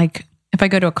can't like, if I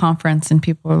go to a conference and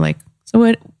people are like,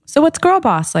 so what's Girl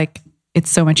Boss? Like, it's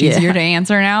so much easier to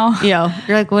answer now. You're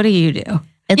like, what do you do?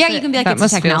 You can be like, it's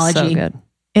technology. So good.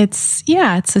 It's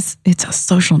a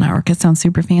social network. It sounds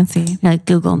super fancy. Like,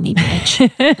 Google me, bitch.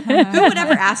 Who would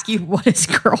ever ask you what is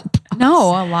Girl Boss?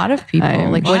 No, a lot of people.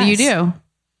 Like, what do you do?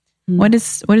 What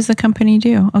does the company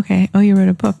do? Okay. Oh, you wrote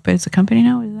a book, but it's a company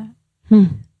now. What is that?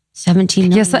 17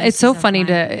 million. Yes, it's so funny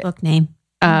to book name.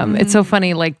 It's so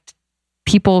funny. Like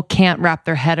people can't wrap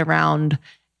their head around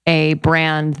a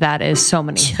brand that is so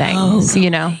many things,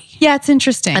 Yeah, it's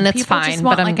interesting. And it's people fine, just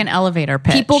want but like an elevator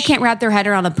pitch. People can't wrap their head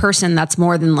around a person that's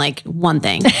more than like one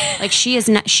thing. Like she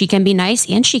can be nice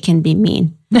and she can be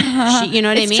mean. You know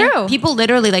what I mean? True. People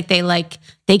literally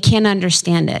they can't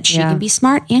understand it. She can be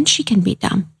smart and she can be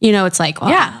dumb. It's like,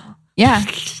 wow. Yeah.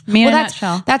 Me in a that's,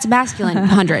 nutshell. That's masculine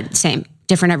 100, same,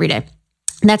 different every day.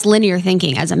 That's linear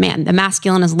thinking as a man. The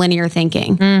masculine is linear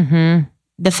thinking. Mm-hmm.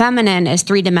 The feminine is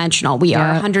 3-dimensional. We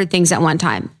are 100 things at one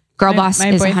time. Girl Boss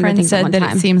is 100 things at one time. My boyfriend said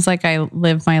that it seems like I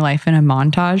live my life in a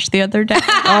montage the other day.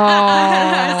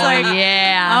 I was like,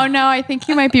 oh no, I think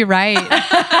you might be right.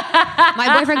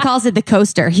 My boyfriend calls it the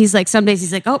coaster. He's like, some days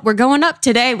he's like, oh, we're going up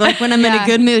today. Like when I'm in a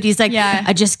good mood, he's like,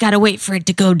 I just got to wait for it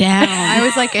to go down. I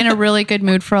was like in a really good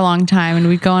mood for a long time and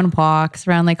we'd go on walks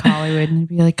around like Hollywood and I'd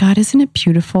be like, God, isn't it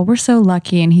beautiful? We're so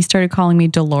lucky. And he started calling me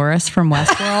Dolores from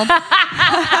Westworld.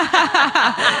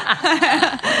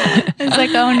 It's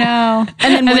like, oh no.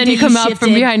 And then you come out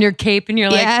from behind your cape and you're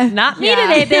like, not me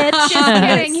today, bitch. Just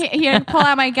kidding. He had to pull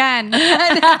out my gun.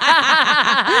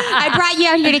 I brought you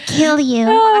out here to kill you.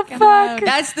 Oh, fuck.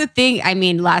 That's the thing. I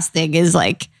mean, last thing is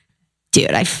like,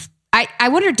 dude, I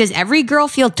wonder, does every girl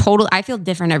feel I feel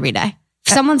different every day.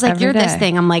 If someone's like, you're this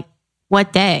thing, I'm like,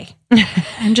 what day?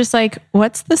 I'm just like,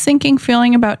 what's the sinking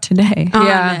feeling about today?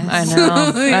 Yeah,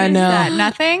 I know.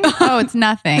 Nothing? Oh, it's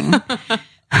nothing.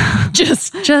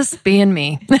 just being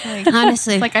me. Like,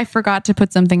 honestly, it's like I forgot to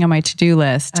put something on my to-do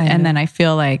list and then I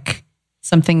feel like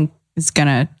something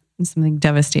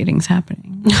devastating is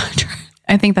happening.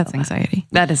 I think that's anxiety.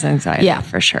 That is anxiety. Yeah,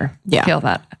 for sure. Yeah. Feel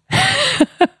that.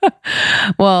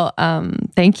 Well,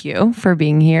 thank you for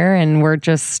being here. And we're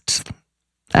just,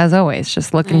 as always,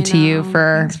 just looking to you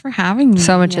for Thanks for having me.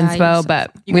 So much inspo,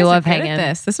 but we love hanging.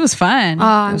 This was fun.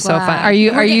 Oh, it was so fun. Are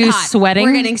you sweating?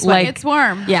 We're getting sweaty. It's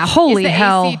warm. Yeah. Holy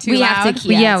hell. AC too we loud? have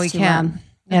to. Yeah, we it's too can.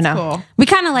 loud. Cool. We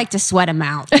kind of like to sweat them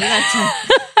out. We like to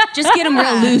just get them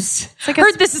real loose. It's like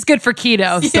heard this is good for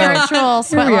keto. Spiritual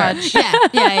sweat lodge.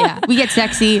 Yeah. We get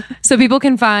sexy. So people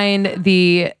can find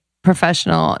the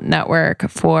professional network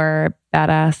for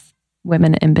badass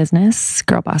women in business,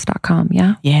 girlboss.com.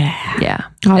 Yeah. Yeah.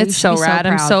 Oh, you It's should so be so rad.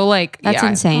 I'm proud. so like, That's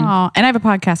insane. Oh, and I have a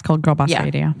podcast called Girl Boss Yeah.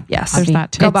 Radio. Yes. There's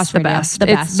that too. Girl It's Boss, the radio. best. The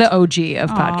It's best. the OG of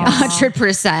podcasts.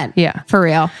 100%. Yeah. For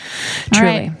real.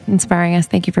 Truly right. inspiring us.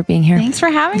 Thank you for being here. Thanks for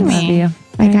having Love me. you.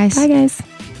 Bye, guys. Bye, guys.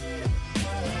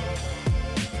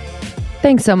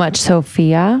 Thanks so much,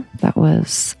 Sophia. That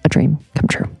was a dream come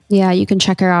true. Yeah, you can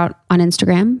check her out on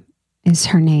Instagram is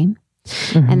her name.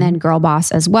 And then Girl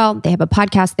Boss as well. They have a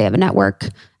podcast, they have a network.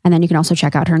 And then you can also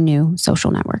check out her new social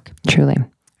network. Truly. All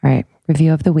right.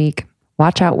 Review of the week.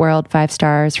 Watch Out World, 5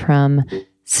 stars from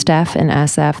Steph and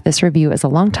SF. This review is a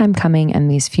long time coming, and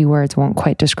these few words won't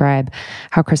quite describe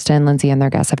how Krista and Lindsay and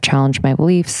their guests have challenged my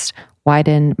beliefs,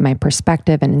 widened my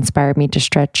perspective, and inspired me to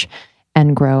stretch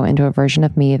and grow into a version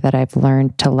of me that I've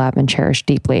learned to love and cherish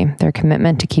deeply. Their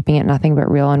commitment to keeping it nothing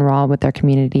but real and raw with their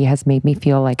community has made me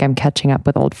feel like I'm catching up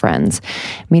with old friends.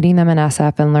 Meeting them in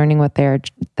SF and learning that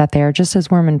they are just as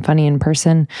warm and funny in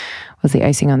person was the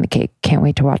icing on the cake. Can't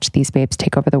wait to watch these babes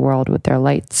take over the world with their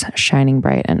lights shining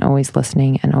bright, and always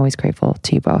listening and always grateful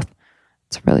to you both.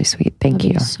 It's really sweet. Thank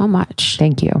you so much.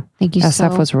 Thank you. Thank you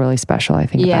SF was really special. I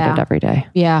think about it every day.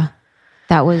 Yeah.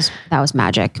 That was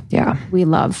magic. Yeah. We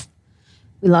love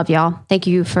y'all. Thank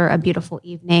you for a beautiful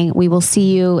evening. We will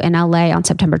see you in LA on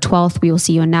September 12th. We will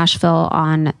see you in Nashville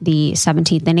on the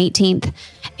 17th and 18th.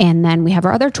 And then we have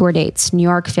our other tour dates, New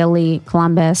York, Philly,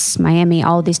 Columbus, Miami,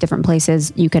 all of these different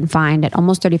places you can find at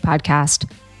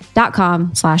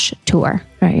almost30podcast.com/tour.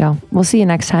 All right, y'all. We'll see you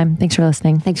next time. Thanks for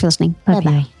listening. Thanks for listening. Love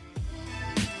you. Bye-bye.